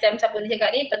bengkokkan macam siapa ni cakap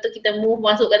ni. Lepas tu kita move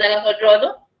masukkan dalam quadron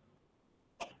tu.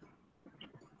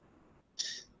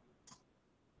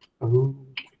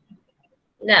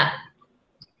 Dah.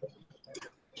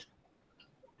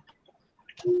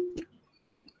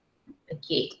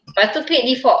 Okay. Lepas tu klik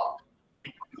default.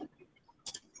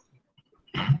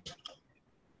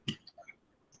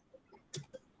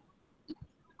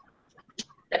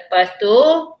 Lepas tu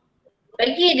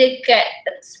pergi dekat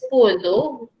spool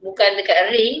tu, bukan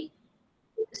dekat ring.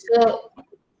 So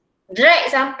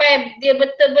drag sampai dia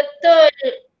betul-betul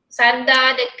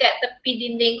sandar dekat tepi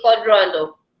dinding kodron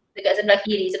tu. Dekat sebelah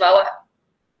kiri sebab awak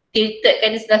tilted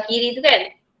kan di sebelah kiri tu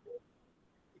kan.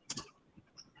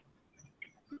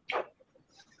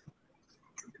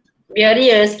 Biar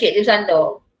real sikit dia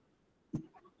sandar.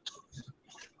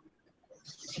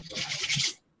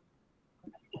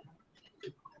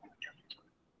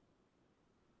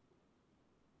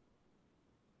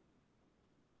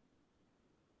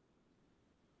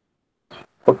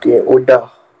 Okey, udah.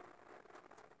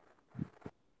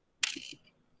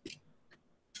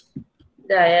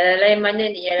 Dah, yang lain mana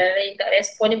ni? Yang lain tak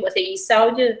respon ni buat saya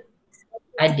risau je.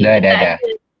 Adik Dah, ke dah, tak dah.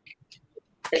 ada?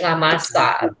 Tengah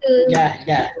masak ke? Dah. Ni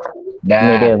Dah.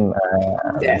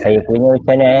 dia saya punya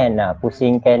macam mana nak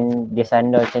pusingkan dia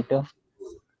sandar macam tu.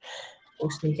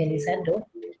 Pusingkan dia sandar.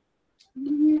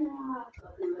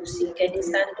 Pusingkan dia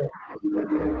sandar.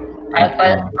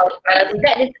 Kalau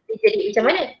tidak dia jadi macam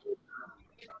mana?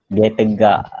 Dia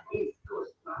tegak.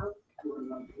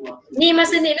 Ni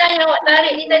masa ni lah yang awak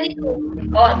tarik ni tadi tu.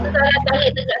 Awak tu salah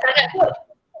tarik tegak sangat kot.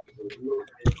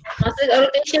 Masa kat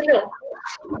rotation tu.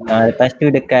 Lepas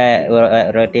tu dekat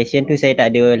rotation tu saya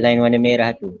tak ada line warna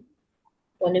merah tu.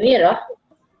 Warna merah?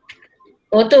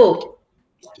 Oh tu.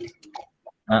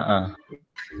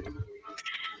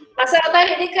 Masa awak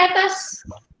tarik dia ke atas,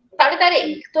 tak boleh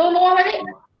tarik. Tolong bawah balik.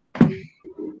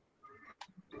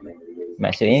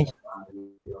 Maksudnya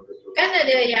Kan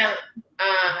ada yang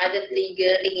ada 3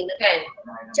 ring tu kan.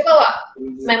 Cuba awak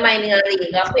main-main dengan ring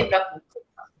ke apa yang berlaku?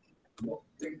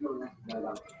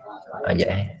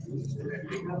 Sekejap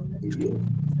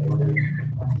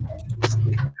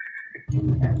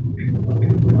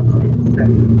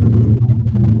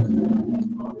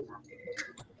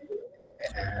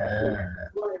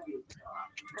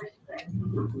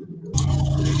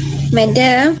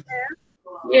Madam,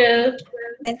 Ya.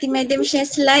 nanti madam share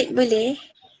slide boleh?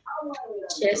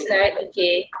 Share slide,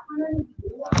 okay.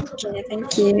 Okay,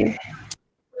 thank you.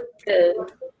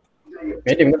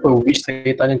 Madam, kenapa wish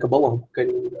saya tangan ke bawah bukan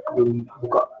belum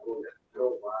buka?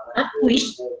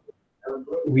 Wish?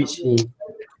 Wish ni.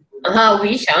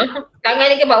 Wish tangan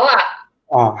dia ke bawah?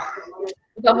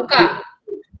 Buka-buka?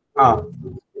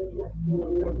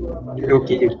 Dia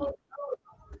okey je.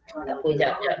 Tak apa,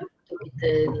 jap.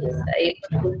 Saya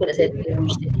lupa nak settle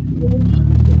wish tadi.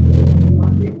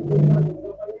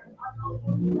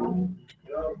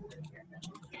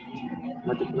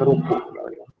 Mati pengerupuk pula.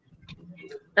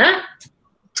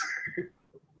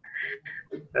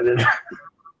 Tak ada.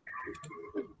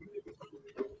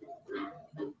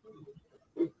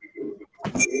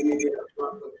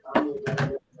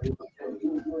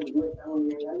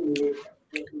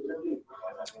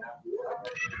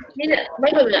 Ni nak,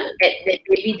 bagus nak add that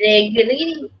baby dragon lagi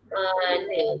ni.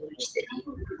 Mana wish tadi?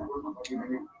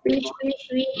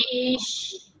 Wish.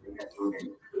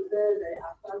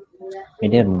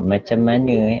 Dia macam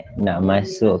mana nak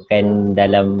masukkan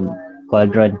dalam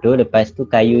cauldron tu, lepas tu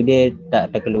kayu dia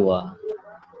tak terkeluar.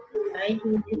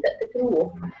 Kayu dia tak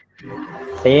terkeluar?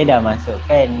 Saya dah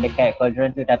masukkan dekat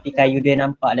cauldron tu tapi kayu dia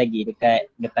nampak lagi dekat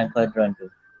depan cauldron tu.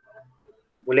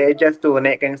 Boleh adjust tu,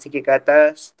 naikkan sikit ke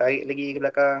atas, tarik lagi ke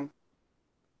belakang.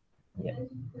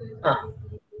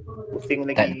 Pusing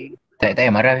lagi. Tak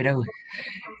payah marah dah.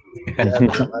 Tak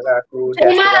marah aku.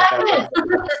 Saya marah ke?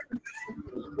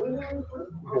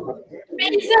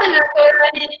 Pingsan lah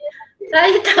korang ni.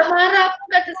 Saya tak marah, apa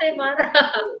kata saya marah?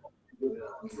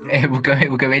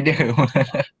 Bukan madam.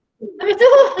 Habis tu?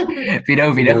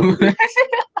 Firdaus.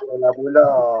 Bola pula.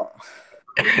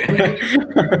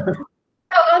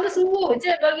 Orang tu suruh je,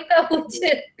 bagi tahu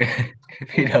je.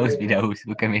 Firdaus,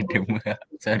 bukan madam.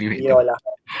 Sorry madam. Iyalah.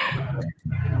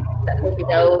 Tak tahu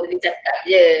Firdaus, dia cakap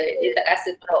je. Dia tak rasa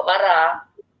awak marah.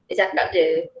 Dia cakap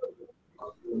je.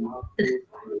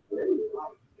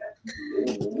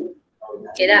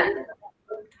 Okay dah.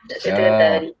 Saya tengah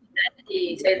cari.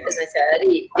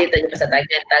 Dia tanya pasal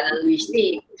tangan wish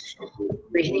ni.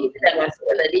 Wish ni kita dah masuk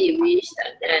tadi. Wish,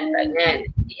 tangan. Tangan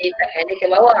dia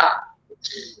ke bawah.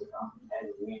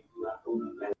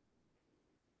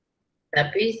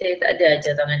 Tapi saya tak ada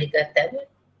ajar tangan dia ke atas.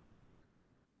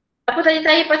 Apa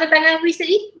tanya-tanya pasal tangan wish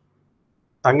tadi?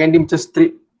 Tangan dia macam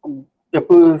straight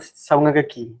sambungan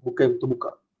kaki, bukan untuk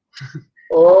buka.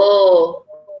 Oh.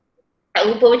 Tak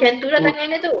rupa macam tu lah tangan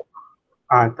dia tu.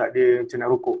 Tak ada macam nak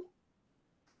rukuk.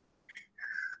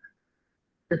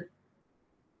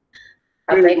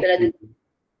 Apa yang kena tu?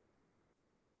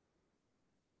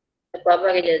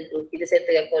 Apa-apa kerja tu? Kita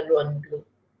settlekan cauldron dulu.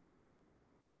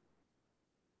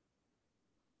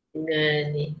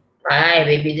 Dengan ni. Hai,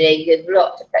 baby dragon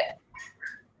pula cepat.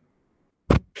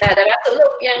 Dah masuk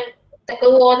belum yang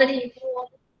terkeluar tadi?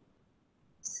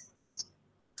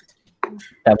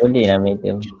 Tak boleh lah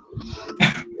madam.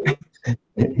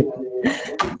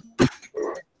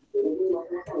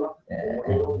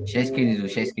 Share screen tu,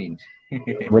 share screen.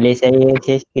 Boleh saya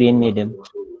share screen madam?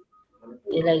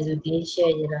 Yelah Izuddin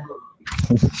share je lah.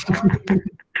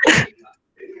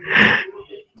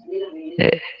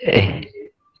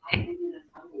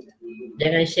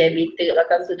 Jangan share berita kat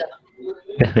belakang tu dah.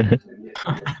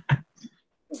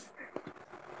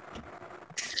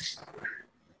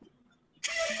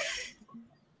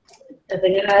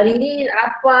 Tengah hari ni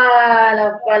apa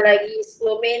lagi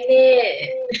 10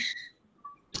 minit.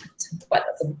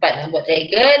 Tak sempat nak buat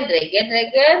dragon.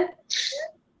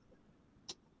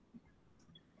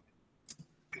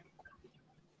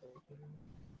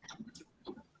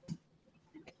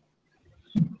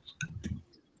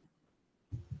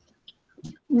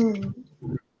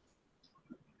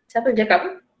 Siapa yang cakap?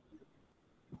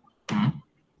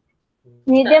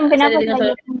 Medium kenapa saya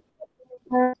dengar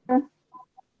saya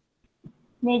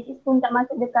magic pun tak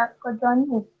masuk dekat kodron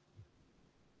ni?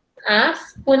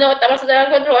 Spoon tak masuk dalam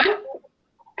kontrol?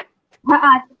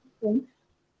 Spoon.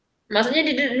 Maksudnya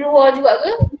dia di luar juga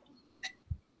ke?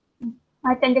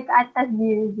 Macam dekat atas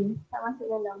dia je, tak masuk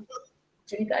dalam.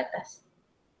 Macam dekat atas.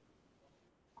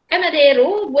 Kan ada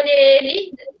arrow, boleh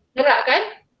ni gerak kan?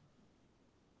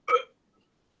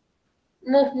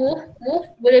 Move,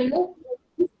 boleh move.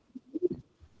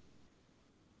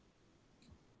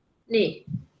 Ni.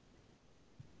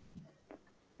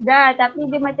 Dah, tapi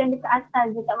dia macam dekat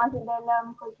atas, dia tak masuk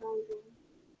dalam kodron tu.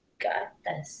 Kat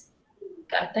atas.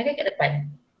 Kat atas ke kat depan?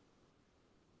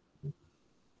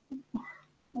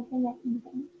 Macam ni.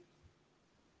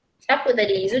 Siapa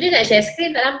tadi? Izuddin nak share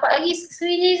screen, tak nampak lagi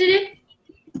screen ni Izuddin.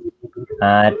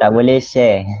 Tak boleh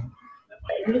share.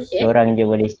 Tak boleh share? Seorang je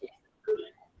boleh share.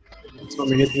 So,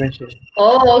 dia tengah share.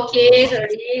 Oh, okay,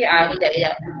 sorry.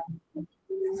 Kejap.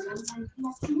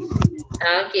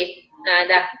 Okay.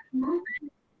 Dah.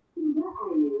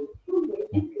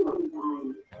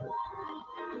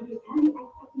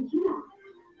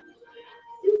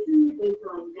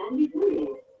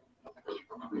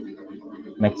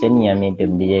 Macam ni yang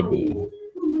madam dia jadi.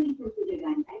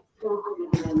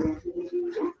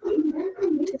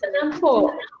 Saya tak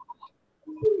nampak.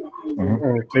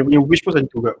 Saya punya wish pun macam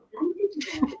tu kak.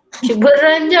 Cuba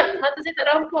ranjak, mata saya tak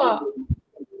nampak.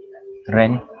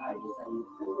 Run.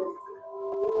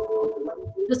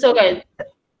 Besarkan.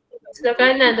 Sebelah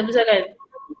kanan tu besarkan.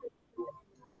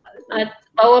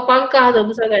 Bawah pangkah tu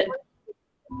besarkan.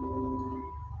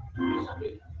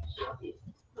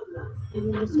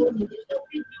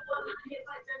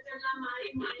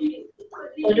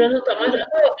 Kodron tu tak masuk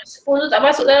tu. Spoon tu tak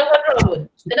masuk dalam kodron pun.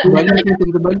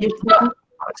 Terbalik.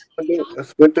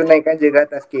 Spoon tu naikkan je ke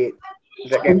atas sikit.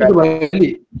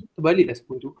 Terbalik dah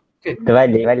spoon tu. Okay.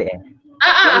 Terbalik.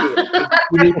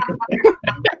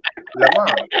 Lama.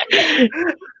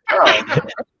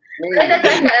 Saya dah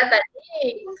cakap dah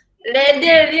tadi.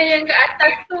 Ladder dia yang ke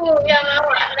atas tu yang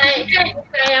awak naikkan,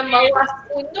 bukan yang bawah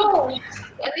spoon tu.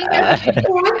 Ini kan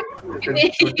spoon.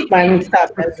 Mantap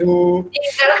Azu.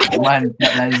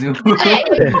 Mantap lah Zu.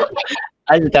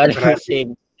 Azu tak boleh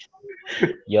pusing.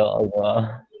 Ya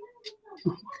Allah.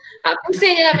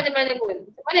 Pusing je lah macam mana pun.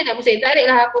 Mana nak pusing?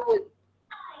 Tariklah apa pun.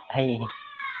 Hai.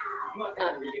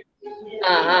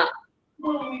 Ha.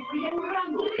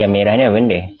 Yang merah ni apa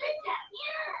benda?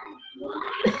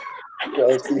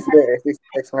 Assist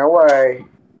X dengan Y.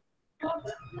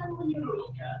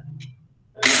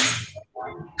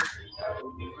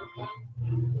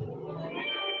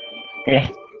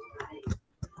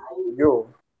 Yo.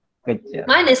 Kejap.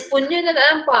 Mana spoonnya dah tak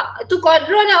nampak? Tu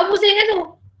kodron nak pusing kan tu?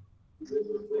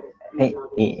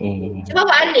 Cuba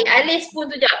buat alih spoon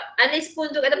tu jap. Alih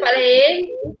spoon tu kat tempat lain.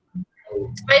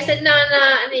 Supaya senang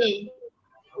nak ni.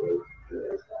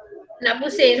 Nak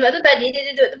pusing sebab tu tadi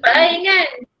dia duduk tempat lain kan.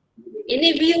 Ini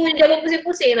view dia jangan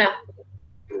pusing-pusing lah.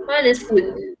 Mana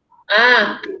spoon?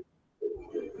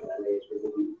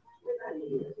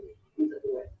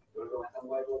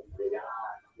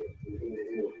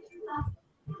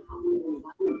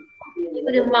 Ni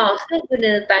guna mouse ke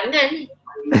guna tangan ni?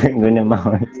 Guna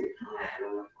mouse.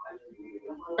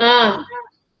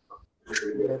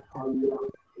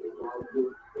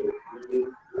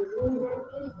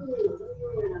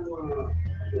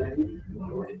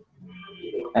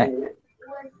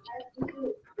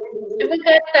 Cuba ke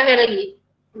atas kan lagi.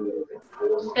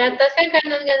 Ke atas kan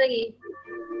kanan kan lagi.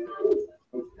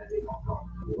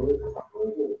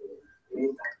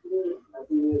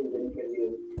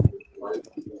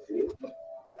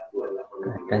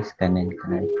 atas, kanan.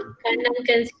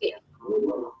 Kanankan sikit.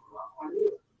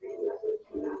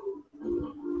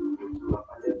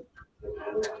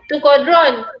 Tu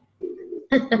kodron.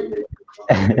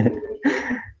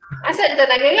 Asal dia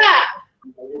tak nak gerak?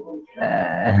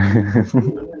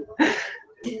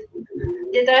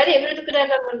 Dia tarik benda tu ke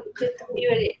dalam, ke tepi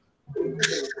balik.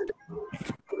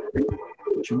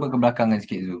 Cuba ke belakang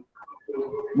sikit Zu.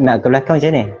 Nak ke belakang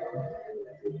macam ni?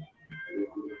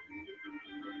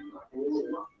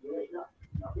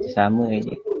 Sama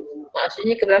je.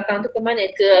 Maksudnya ke belakang tu ke mana?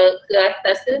 Ke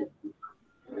atas tu?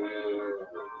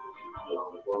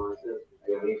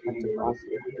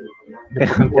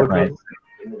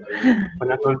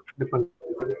 Depan.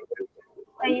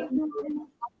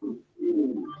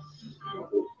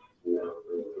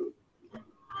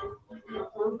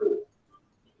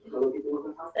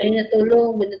 Saya nak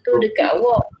tolong benda tu dekat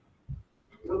awak.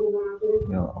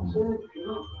 Ya Allah. Zu.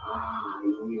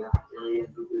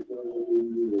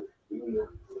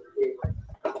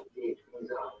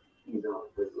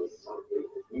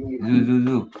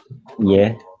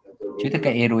 Ya. Cuba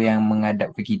tekan arrow yang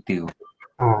menghadap ke kita tu.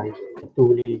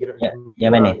 Itu boleh gerak.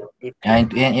 Yang mana?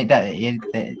 Yang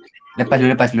lepas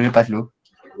dulu.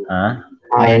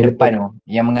 Yang depan tu,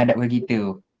 yang menghadap ke kita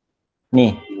tu.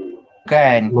 Ni.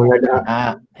 Bukan. Menghadap.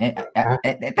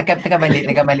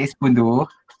 Tekan balik spoon tu.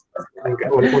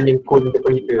 Walaupun yang kon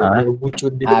depan kita, yang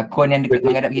bucut dia. Kon yang dekat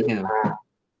menghadap kita tu.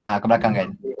 Ke belakang kan?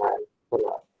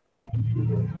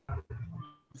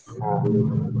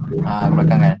 Ke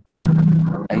belakang kan?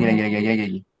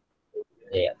 Lagi.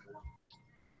 Ya.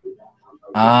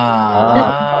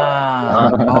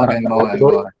 Ke bawah.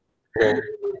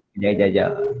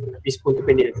 Sekejap. Tapi spoon tu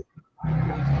pendek.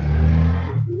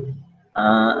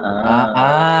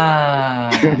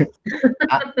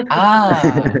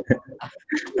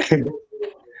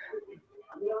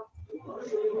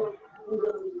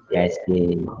 Yes.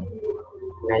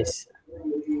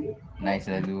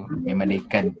 Nice lah tu. Memang dia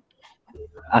ikan.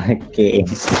 Okay.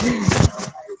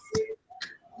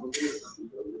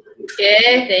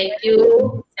 Okay, thank you.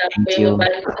 Siapa yang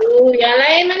membantu? Yang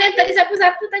lain mana? Tadi siapa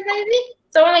tanya ni?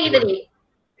 Seorang lagi tadi?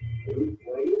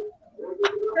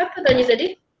 Siapa tanya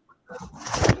tadi?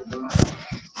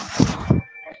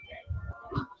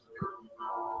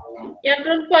 Yang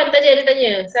perempuan tadi ada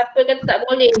tanya. Siapa kata tak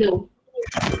boleh tu?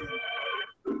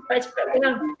 Cepat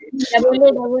pulang. Dah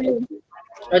boleh.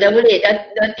 Oh dah boleh.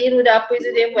 Dah tiru dah apa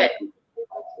itu dia buat?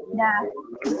 Dah.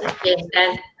 Okay,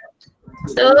 done.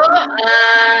 So,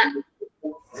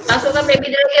 masukkan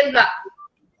baby dragon pula.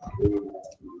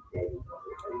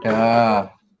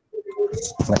 Dah.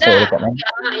 Masuk dekat mana?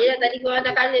 Ya, tadi korang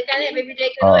dah colourkan baby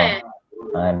dragon tu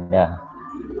Dah.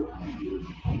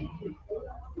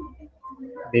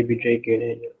 Baby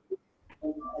dragon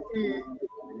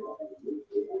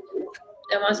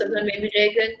Dah masukkan baby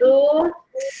dragon tu.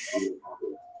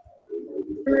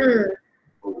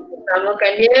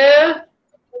 Samakan dia.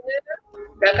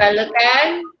 Dah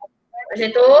colourkan. Macam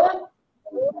tu.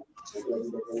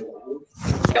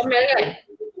 Comel kan?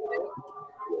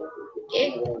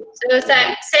 Okay. So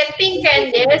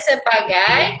settingkan dia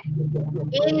sebagai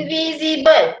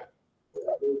invisible.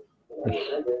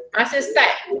 Masa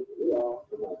start.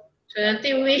 So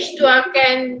nanti wish tu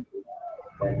akan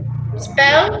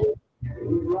spell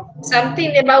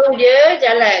something dia baru dia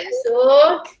jalan. So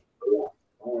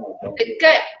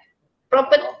dekat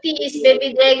properties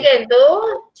baby dragon tu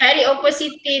cari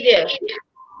opacity dia.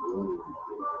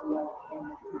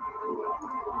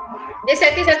 Dia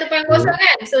setting 1.0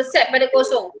 kan? So set pada 0.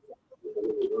 0.0.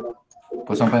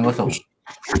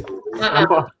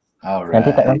 Alright. Nanti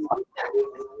tak nampak.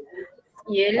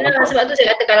 Yelah, sebab tu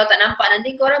saya kata kalau tak nampak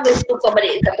nanti korang boleh tukar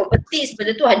balik dekat properties,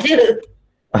 benda tu ada.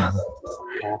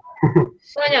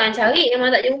 Korang jangan cari, memang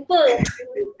tak jumpa.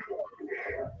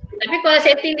 Tapi kalau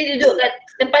setting dia duduk kat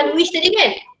depan wish tadi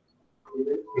kan?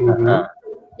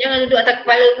 Jangan duduk atas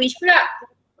kepala wish pula.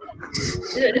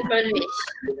 Duduk depan wish.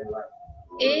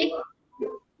 Okay.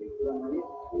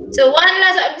 So one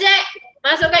last object,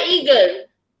 masukkan eagle.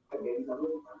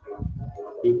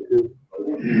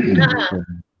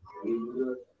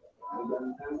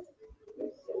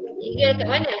 Eagle kat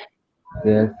mana?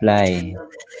 Eagle fly.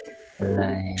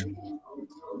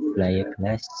 Flyer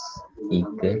class.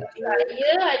 Eagle.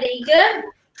 Ya, ada eagle.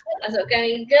 Masukkan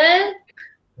eagle.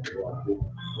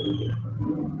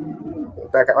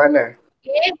 Letak kat mana?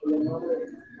 Okay.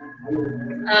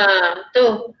 Tu.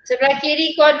 Sebelah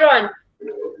kiri quadrant.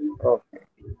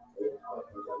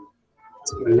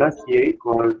 Sebelah kiri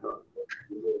quadrant.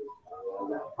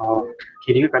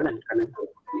 Kiri ke kanan?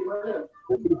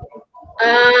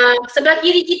 Sebelah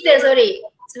kiri kita, sorry.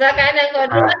 Sebelah kanan kau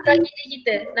sebelah kiri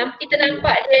kita. Kita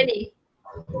nampak dia ni.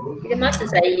 Bila masa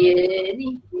saya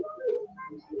ni.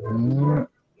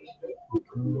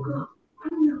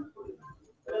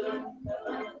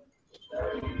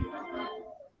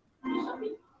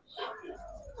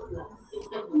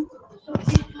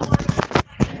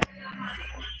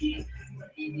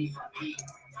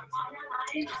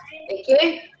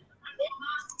 Okay.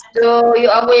 So you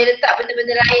all boleh letak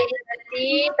benda-benda lain je nanti,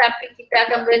 tapi kita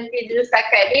akan berhenti dulu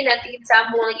setakat ni, nanti kita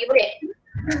sambung lagi, boleh?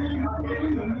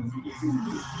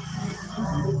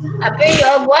 Apa yang you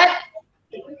all buat?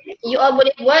 You all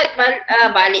boleh buat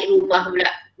balik rumah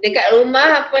pula. Dekat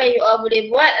rumah apa yang you all boleh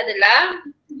buat adalah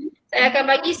saya akan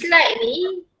bagi slide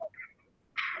ni.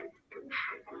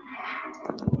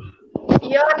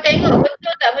 You all tengok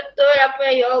betul tak betul apa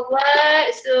yang you all buat.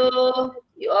 So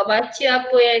you all baca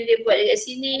apa yang dia buat dekat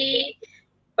sini.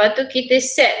 Lepas tu kita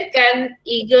setkan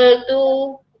eagle tu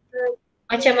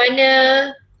macam mana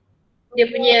dia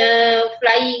punya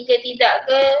flying ke tidak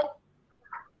ke.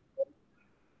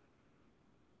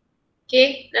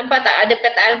 Okay, nampak tak ada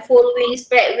perkataan full wing,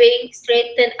 spread wing,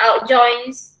 straighten out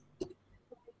joints.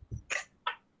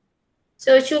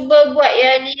 So cuba buat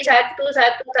yang ni satu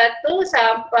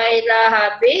sampailah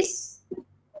habis.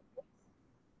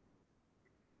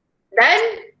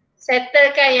 Dan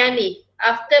settlekan yang ni.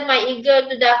 After my eagle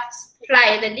tu dah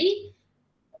fly tadi,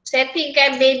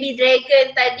 settingkan baby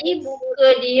dragon tadi, muka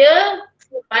dia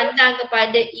pandang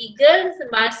kepada eagle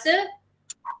semasa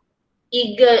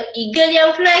eagle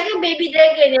yang fly ke baby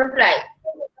dragon yang fly?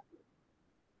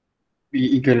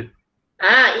 Eagle.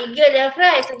 Eagle yang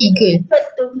fly. So, eagle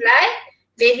tu fly,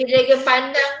 baby dragon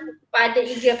pandang pada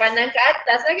eagle, pandang ke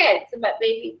atas lah kan? Sebab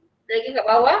baby dragon kat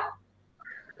bawah.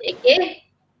 Okay.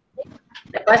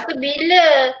 Lepas tu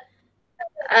bila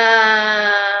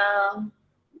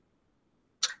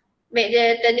make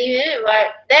the turning,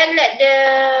 then let the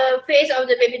face of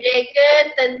the baby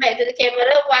dragon turn back to the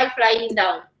camera while flying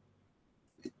down.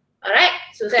 Alright,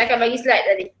 so saya akan bagi slide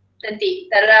tadi nanti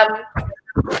dalam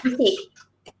sini.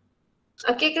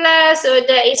 Okay kelas, so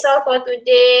that is all for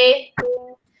today.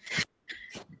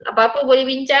 Apa-apa boleh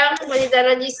bincang, boleh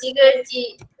dalam GC ke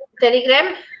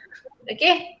Telegram.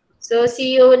 Okay, so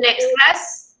see you next class.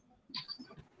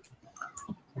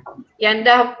 Yang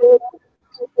dah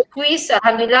quiz,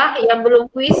 alhamdulillah. Yang belum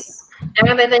quiz,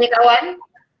 jangan tanya-tanya kawan.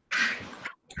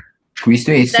 Quiz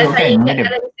tu esok kan?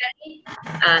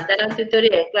 Dalam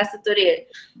tutorial, kelas tutorial.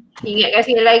 Ingatkan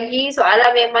sekali lagi, soalan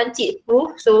memang cheat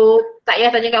proof. So tak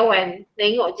payah tanya kawan.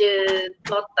 Tengok je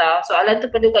nota. Soalan tu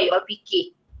perlu kat you all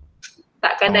fikir.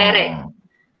 Takkan direct.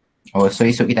 So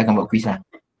esok kita akan buat quiz lah?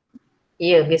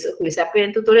 Ya, besok quiz. Apa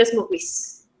yang tutorial semua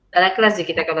quiz. Dalam kelas je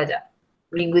kita akan belajar.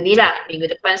 Minggu ni lah. Minggu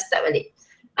depan start balik.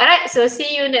 Alright, so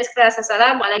see you next class.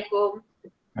 Assalamualaikum.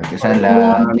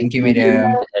 Waalaikumsalam. Thank you,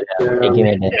 madam. Thank you,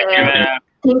 madam.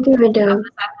 Thank you, madam.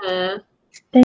 Sama-sama.